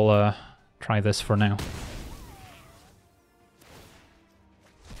think I'll try this for now.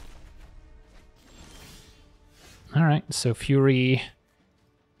 Alright, so Fury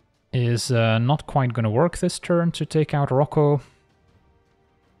is not quite going to work this turn to take out Rocco.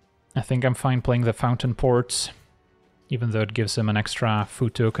 I think I'm fine playing the Fountain Ports, even though it gives him an extra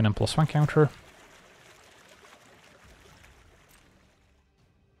food token and +1 counter.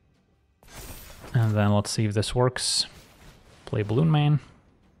 And then let's see if this works. Play Balloon Man.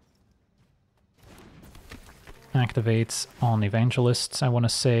 Activates on Evangelists, I want to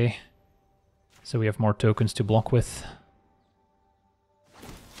say. So we have more tokens to block with.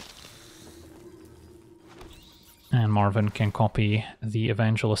 And Marvin can copy the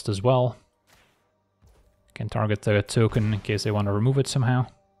Evangelist as well. Can target the token in case they want to remove it somehow.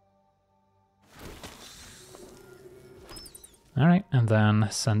 Alright, and then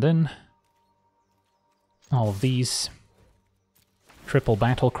send in all of these. Triple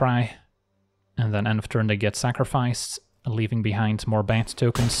Battle Cry. And then end of turn they get sacrificed, leaving behind more bat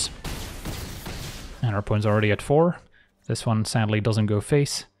tokens. And our opponent's already at 4. This one sadly doesn't go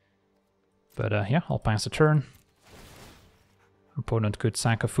face. But yeah, I'll pass the turn. Opponent could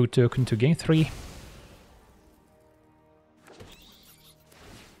sack a food token to gain 3.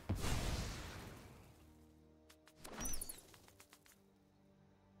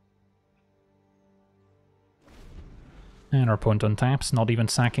 And our opponent untaps, not even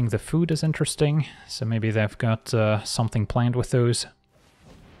sacking the food is interesting, so maybe they've got something planned with those.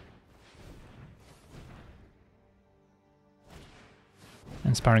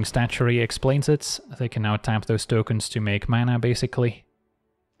 Inspiring Statuary explains it. They can now tap those tokens to make mana, basically.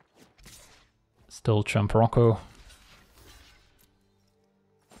 Still chump Rocco.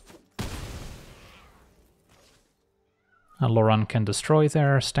 Loran can destroy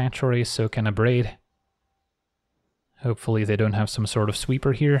their Statuary, so can a Braid. Hopefully they don't have some sort of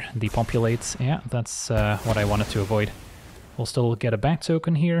sweeper here. Depopulates. Yeah, that's what I wanted to avoid. We'll still get a bat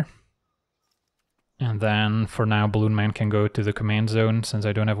token here. And then, for now, Balloon Man can go to the command zone, since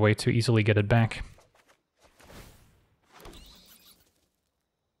I don't have a way to easily get it back.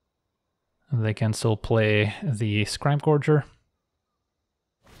 They can still play the Scribe Gorger.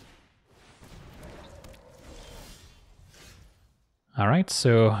 Alright,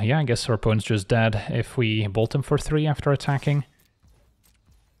 so yeah, I guess our opponent's just dead if we bolt him for 3 after attacking.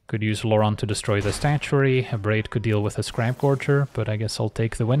 Could use Loran to destroy the statuary, a Braid could deal with a Scrap Gorger, but I guess I'll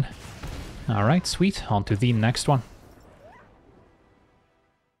take the win. Alright, sweet, on to the next one.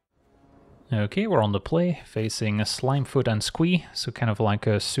 Okay, we're on the play, facing a Slimefoot and Squee, so kind of like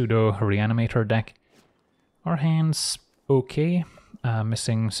a pseudo reanimator deck. Our hand's okay,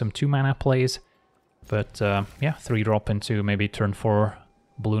 missing some 2-mana plays, but yeah, 3-drop into maybe turn 4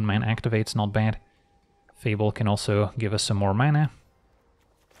 Balloon Man activates, not bad. Fable can also give us some more mana.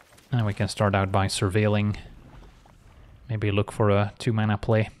 And we can start out by surveilling, maybe look for a 2-mana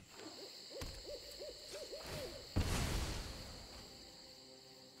play.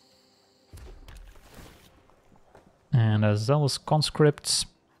 And a Zealous Conscripts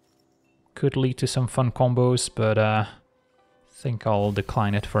could lead to some fun combos, but I think I'll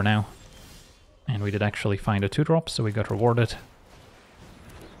decline it for now. And we did actually find a 2-drop, so we got rewarded.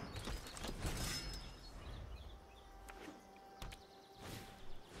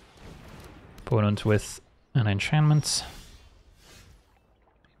 Opponent with an enchantment,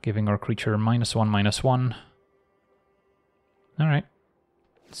 giving our creature -1/-1. Alright,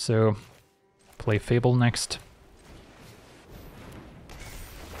 so play Fable next.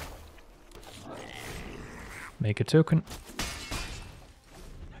 Make a token.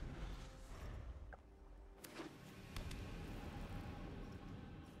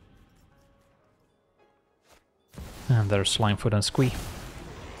 And there's Slimefoot and Squee.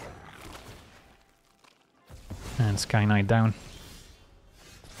 And Sky Knight down.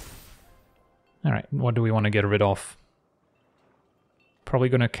 Alright, what do we want to get rid of? Probably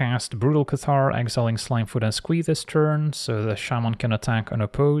gonna cast Brutal Cathar, exiling Slimefoot and Squee this turn, so the Shaman can attack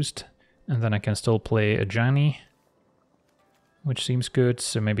unopposed. And then I can still play Ajani, which seems good,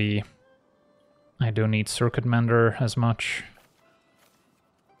 so maybe I don't need Circuit Mender as much.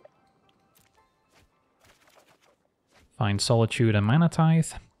 Find Solitude and Mana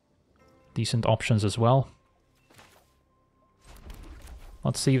Tithe. Decent options as well.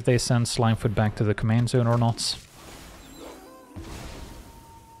 Let's see if they send Slimefoot back to the command zone or not.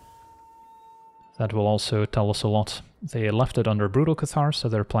 That will also tell us a lot. They left it under Brutal Cathar, so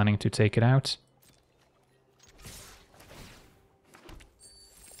they're planning to take it out.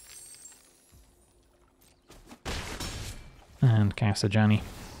 And cast Ajani.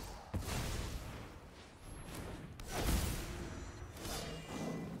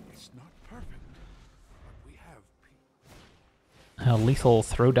 It's not perfect, but we have A lethal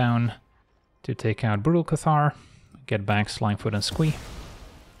throwdown to take out Brutal Cathar. Get back Slimefoot and Squee.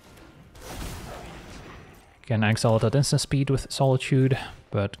 Can exile it at instant speed with Solitude,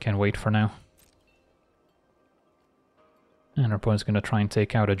 but can wait for now. And our opponent's going to try and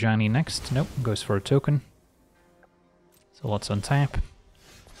take out Ajani next. Nope, goes for a token. So let's untap.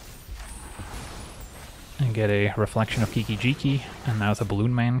 And get a Reflection of Kiki Jiki, and now the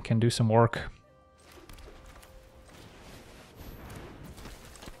Balloon Man can do some work.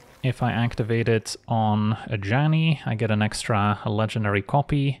 If I activate it on Ajani, I get an extra legendary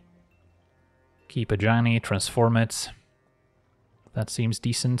copy. Keep Ajani, transform it. That seems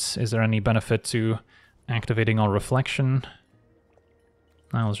decent. Is there any benefit to activating on Reflection?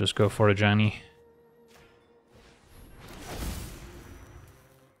 Now let's just go for Ajani.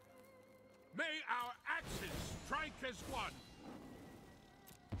 May our axes strike as one.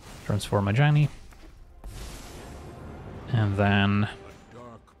 Transform Ajani. And then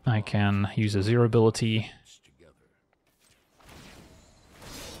I can use a 0 ability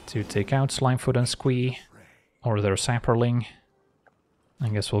to take out Slimefoot and Squee, or their Sapperling. I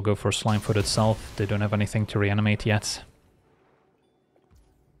guess we'll go for Slimefoot itself, they don't have anything to reanimate yet.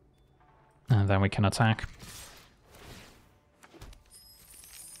 And then we can attack.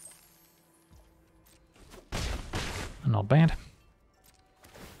 Not bad.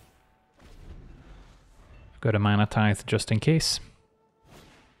 Got a Mana Tithe just in case.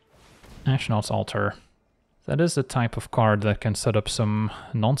 Ashnod's Altar. That is the type of card that can set up some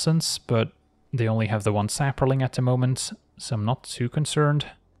nonsense, but they only have the one Sapperling at the moment, so I'm not too concerned.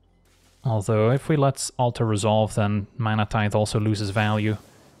 Although if we let Altar resolve, then Mana Tithe also loses value,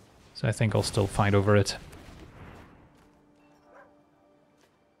 so I think I'll still fight over it.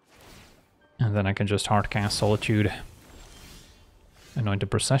 And then I can just hardcast Solitude. Anointed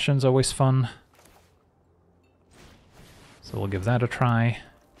Procession's always fun, so we'll give that a try.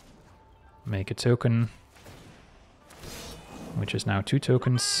 Make a token, which is now 2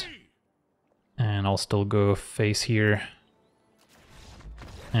 tokens. And I'll still go face here.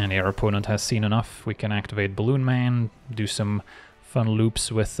 And our opponent has seen enough. We can activate Balloon Man, do some fun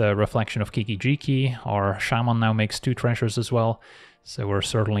loops with Reflection of Kiki-Jiki. Our Shaman now makes 2 treasures as well, so we're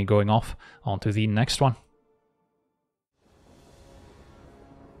certainly going off onto the next one.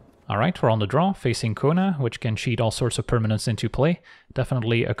 Alright, we're on the draw, facing Kona, which can cheat all sorts of permanents into play.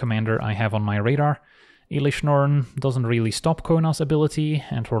 Definitely a commander I have on my radar. Duskmourn doesn't really stop Kona's ability,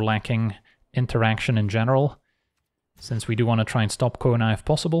 and we're lacking interaction in general, since we do want to try and stop Kona if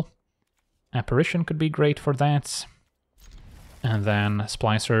possible. Apparition could be great for that. And then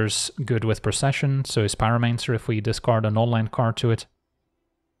Splicer's good with Procession, so is Pyromancer if we discard a non-land card to it.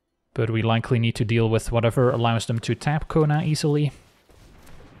 But we likely need to deal with whatever allows them to tap Kona easily.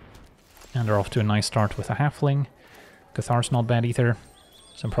 And they're off to a nice start with a Halfling. Cathar's not bad either,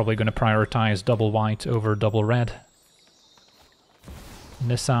 so I'm probably going to prioritize double white over double red.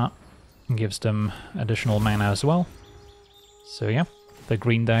 Nissa gives them additional mana as well. So yeah, the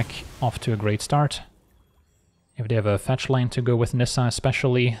green deck off to a great start. If they have a fetch land to go with Nissa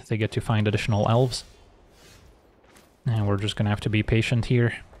especially, they get to find additional elves. And we're just going to have to be patient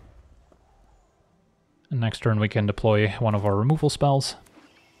here. And next turn we can deploy one of our removal spells.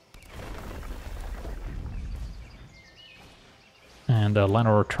 And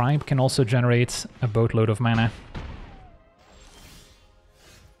Lenore Tribe can also generate a boatload of mana.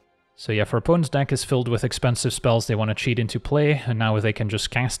 So yeah, if our opponent's deck is filled with expensive spells they want to cheat into play, and now they can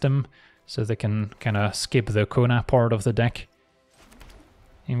just cast them, so they can kind of skip the Kona part of the deck.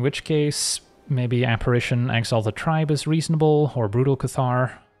 In which case, maybe Apparition, Exile the Tribe is reasonable, or Brutal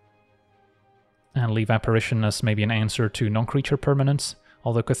Cathar, and leave Apparition as maybe an answer to non-creature permanents.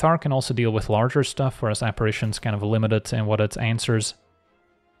 Although Cathar can also deal with larger stuff, whereas Apparition's kind of limited in what it answers.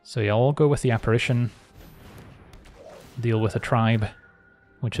 So yeah, I'll go with the Apparition, deal with a Tribe,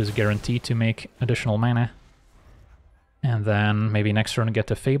 which is guaranteed to make additional mana. And then maybe next turn get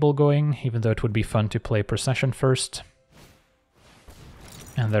the Fable going, even though it would be fun to play Procession first.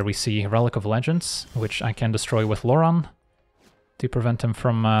 And there we see Relic of Legends, which I can destroy with Loran to prevent him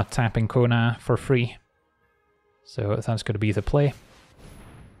from tapping Kona for free. So that's going to be the play.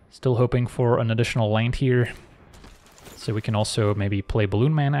 Still hoping for an additional land here, so we can also maybe play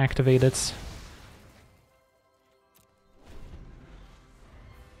Balloon Man activated.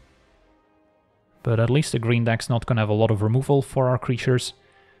 But at least the green deck's not going to have a lot of removal for our creatures,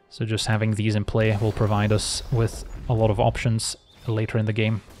 so just having these in play will provide us with a lot of options later in the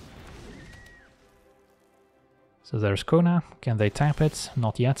game. So there's Kona. Can they tap it?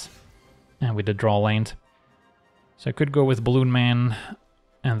 Not yet. And we did draw land. So I could go with Balloon Man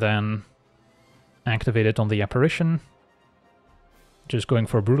and then activate it on the Apparition. Just going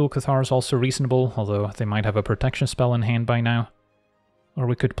for Brutal Cathar is also reasonable, although they might have a protection spell in hand by now. Or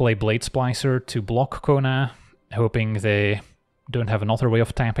we could play Blade Splicer to block Kona, hoping they don't have another way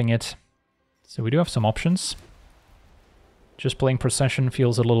of tapping it. So we do have some options. Just playing Procession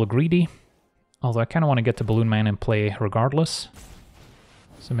feels a little greedy, although I kind of want to get the Balloon Man in play regardless.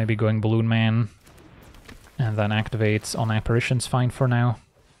 So maybe going Balloon Man and then activates on Apparition's fine for now.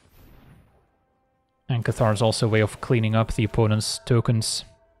 And Cathar's also a way of cleaning up the opponent's tokens,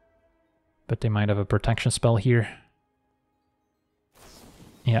 but they might have a protection spell here.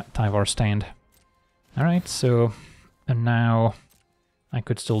 Yeah, Tyvar Stand. Alright, so and now I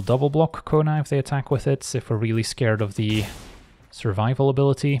could still double block Kona if they attack with it, if we're really scared of the survival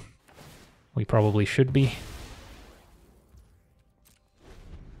ability. We probably should be.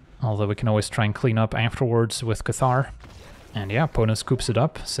 Although we can always try and clean up afterwards with Cathar. And yeah, opponent scoops it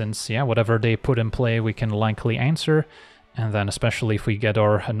up, since yeah, whatever they put in play we can likely answer. And then especially if we get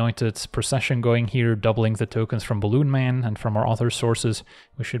our Anointed Procession going here, doubling the tokens from Balloon Man and from our other sources,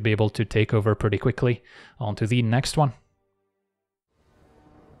 we should be able to take over pretty quickly. On to the next one.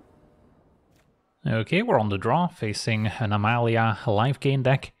 Okay, we're on the draw, facing an Amalia life gain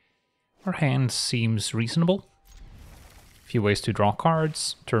deck. Our hand seems reasonable. Few ways to draw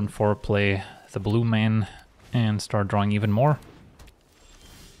cards. Turn 4 play the Balloon Man and start drawing even more.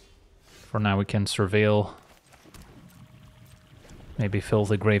 For now we can surveil. Maybe fill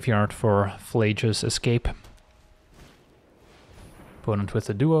the graveyard for Flage's escape. Opponent with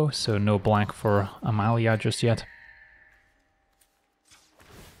a duo, so no black for Amalia just yet.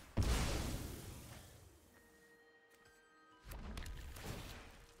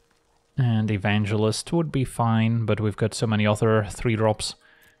 And Evangelist would be fine, but we've got so many other 3-drops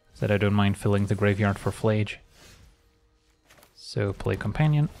that I don't mind filling the graveyard for Flage. So play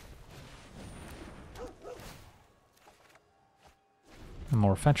Companion.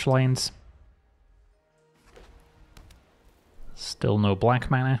 More fetch lanes. Still no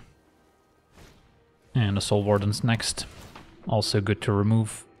black mana. And a Soul Warden's next. Also good to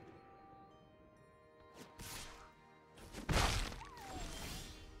remove.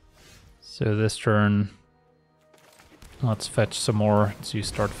 So this turn, let's fetch some more to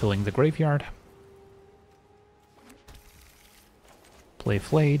start filling the graveyard. Play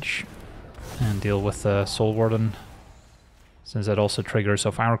Flage and deal with the Soul Warden, since that also triggers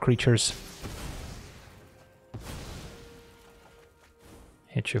off our creatures.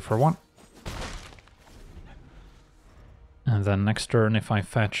 Hit you for 1. And then next turn, if I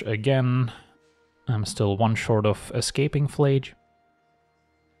fetch again, I'm still 1 short of escaping Flage.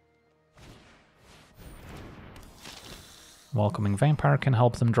 Welcoming Vampire can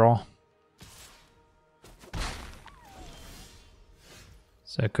help them draw.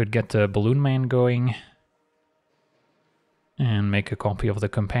 So I could get the Balloon Man going and make a copy of the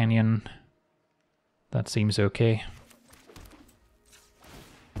Companion. That seems okay.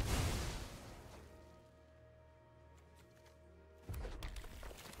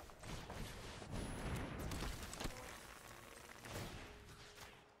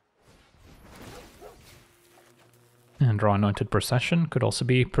 And draw Anointed Procession could also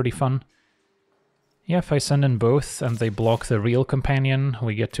be pretty fun. Yeah, if I send in both and they block the real Companion,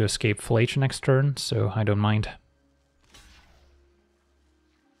 we get to escape Flage next turn, so I don't mind.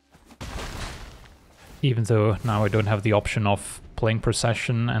 Even though now I don't have the option of playing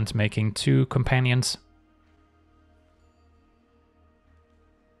Procession and making 2 Companions.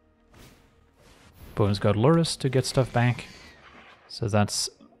 Opponent's got Lurrus to get stuff back, so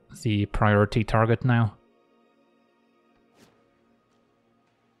that's the priority target now.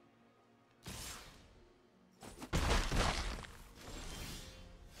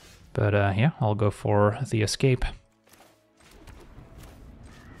 But yeah, I'll go for the escape.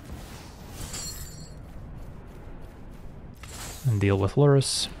 And deal with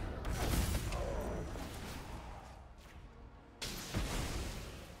Lurrus.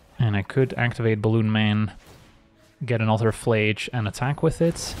 And I could activate Balloon Man, get another Flage and attack with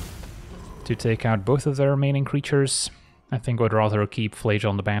it to take out both of their remaining creatures. I think I'd rather keep Flage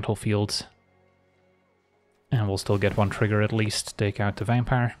on the battlefield. And we'll still get 1 trigger at least to take out the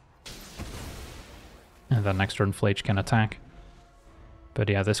Vampire. And then next turn Flage can attack. But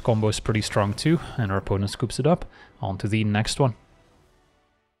yeah, this combo is pretty strong too, and our opponent scoops it up. On to the next one.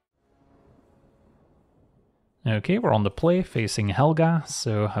 Okay, we're on the play, facing Helga,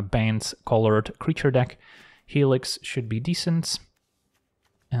 so a band-colored creature deck. Helix should be decent.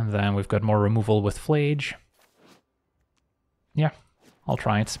 And then we've got more removal with Flage. Yeah, I'll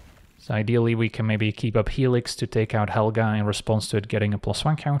try it. So ideally we can maybe keep up Helix to take out Helga in response to it getting a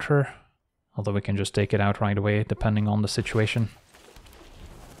 +1 counter. Although we can just take it out right away, depending on the situation.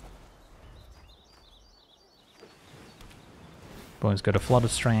 Opponent's got a Flooded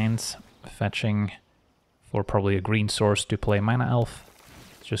Strands, fetching for probably a green source to play Mana Elf.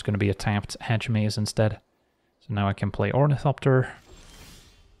 It's just going to be a tapped Hedge Maze instead. So now I can play Ornithopter.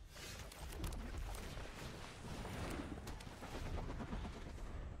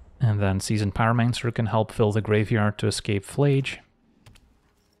 And then Seasoned Pyromancer can help fill the graveyard to escape Flage.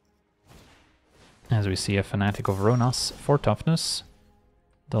 As we see a Fanatic of Ronas for toughness.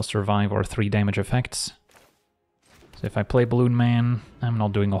 They'll survive our 3 damage effects. So if I play Balloon Man, I'm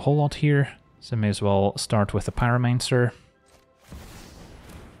not doing a whole lot here. So I may as well start with the Pyromancer.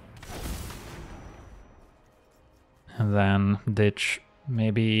 And then ditch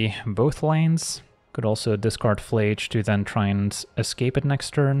maybe both lanes. Could also discard Flage to then try and escape it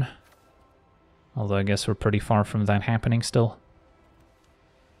next turn. Although I guess we're pretty far from that happening still.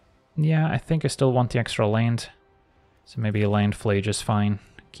 Yeah, I think I still want the extra land. So maybe a land Flage is fine.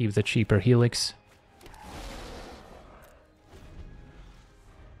 Keep the cheaper Helix.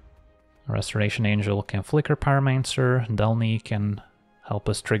 Restoration Angel can flicker Pyromancer. Delny can help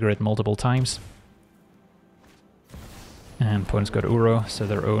us trigger it multiple times. And opponent's got Uro, so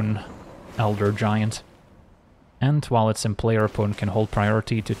their own Elder Giant. And while it's in play, our opponent can hold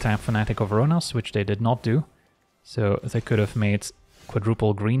priority to tap Fanatic of Ronas, which they did not do. So they could have made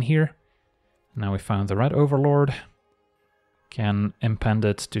quadruple green here. Now we found the Red Overlord. Can impend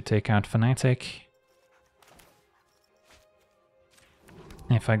it to take out Fanatic.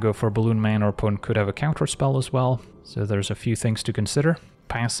 If I go for Balloon Man, our opponent could have a counter spell as well. So there's a few things to consider.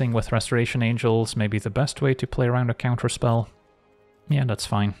 Passing with Restoration Angels may be the best way to play around a counter spell. Yeah, that's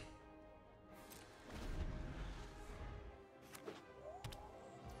fine.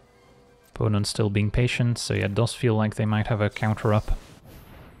 Opponent still being patient, so yeah, it does feel like they might have a counter up.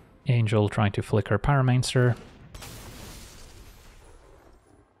 Angel trying to flicker Pyromancer.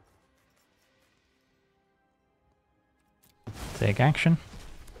 Take action.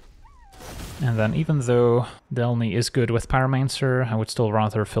 And then even though Delny is good with Pyromancer, I would still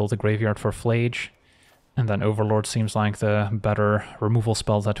rather fill the graveyard for Flage. And then Overlord seems like the better removal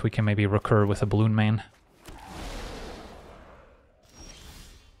spell that we can maybe recur with a Balloon Man.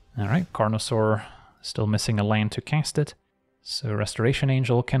 Alright, Carnosaur still missing a land to cast it. So Restoration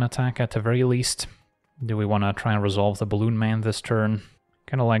Angel can attack at the very least. Do we want to try and resolve the Balloon Man this turn?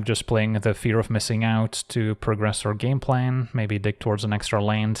 Kind of like just playing the fear of missing out to progress our game plan, maybe dig towards an extra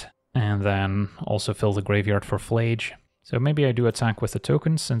land, and then also fill the graveyard for Flage. So maybe I do attack with the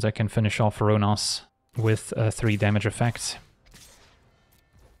tokens, since I can finish off Veronas with a 3 damage effect.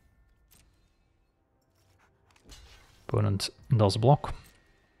 Opponent does block.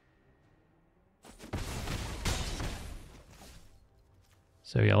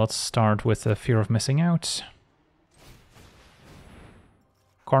 So yeah, let's start with the fear of missing out.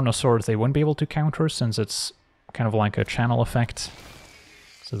 Carnosaur they won't be able to counter since it's kind of like a channel effect.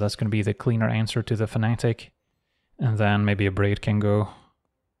 So that's going to be the cleaner answer to the Fanatic. And then maybe a Braid can go.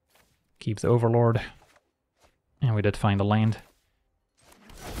 Keep the Overlord. And we did find a land.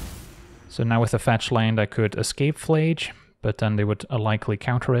 So now with the fetch land I could escape Flage, but then they would likely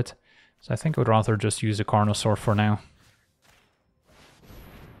counter it. So I think I would rather just use a Carnosaur for now.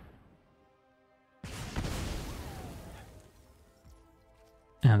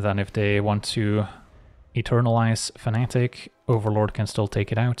 And then if they want to Eternalize Fanatic, Overlord can still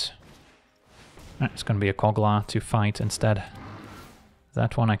take it out. It's going to be a Kogla to fight instead.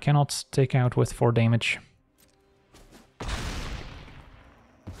 That one I cannot take out with 4 damage.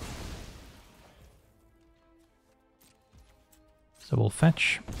 So we'll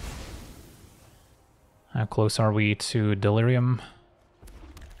fetch. How close are we to Delirium?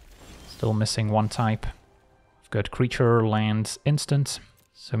 Still missing 1 type. We've got creature, land, instant.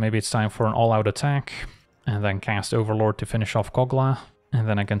 So maybe it's time for an all-out attack, and then cast Overlord to finish off Kogla. And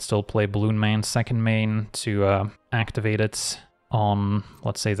then I can still play Balloon Man second main to activate it on,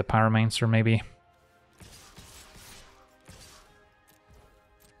 let's say, the Pyromancer maybe.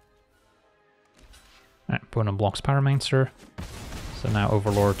 Opponent blocks Pyromancer. So now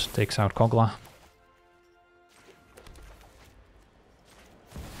Overlord takes out Kogla.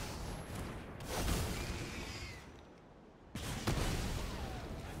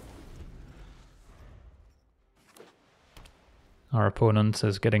 Our opponent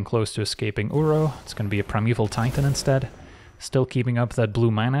is getting close to escaping Uro. It's going to be a Primeval Titan instead. Still keeping up that blue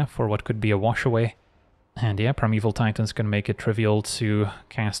mana for what could be a wash away. And yeah, Primeval Titan's going to make it trivial to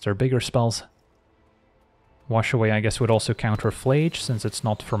cast their bigger spells. Wash away, I guess, would also counter Flage since it's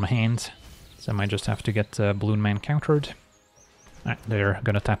not from hand. So I might just have to get Balloon Man countered. They're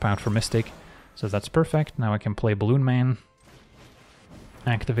going to tap out for Mystic. So that's perfect. Now I can play Balloon Man.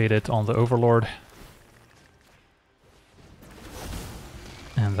 Activate it on the Overlord.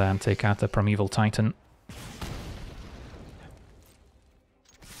 And then take out the Primeval Titan.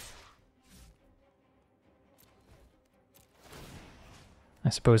 I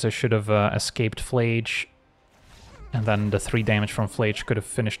suppose I should have escaped Flage. And then the 3 damage from Flage could have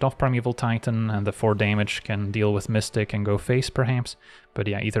finished off Primeval Titan, and the 4 damage can deal with Mystic and go face, perhaps. But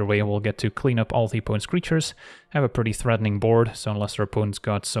yeah, either way, we'll get to clean up all the opponent's creatures. Have a pretty threatening board, so unless our opponent's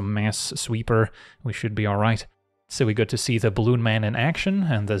got some mass sweeper, we should be alright. So we got to see the Balloon Man in action,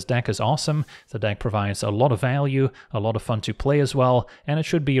 and this deck is awesome. The deck provides a lot of value, a lot of fun to play as well, and it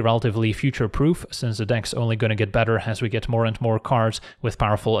should be relatively future-proof, since the deck's only going to get better as we get more and more cards with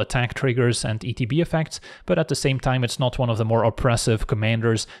powerful attack triggers and ETB effects, but at the same time it's not one of the more oppressive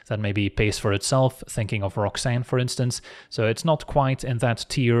commanders that maybe pays for itself, thinking of Roxanne for instance, so it's not quite in that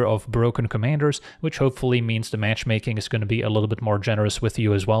tier of broken commanders, which hopefully means the matchmaking is going to be a little bit more generous with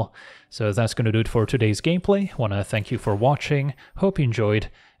you as well. So that's going to do it for today's gameplay. Want to thank you for watching, hope you enjoyed,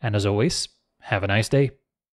 and as always, have a nice day.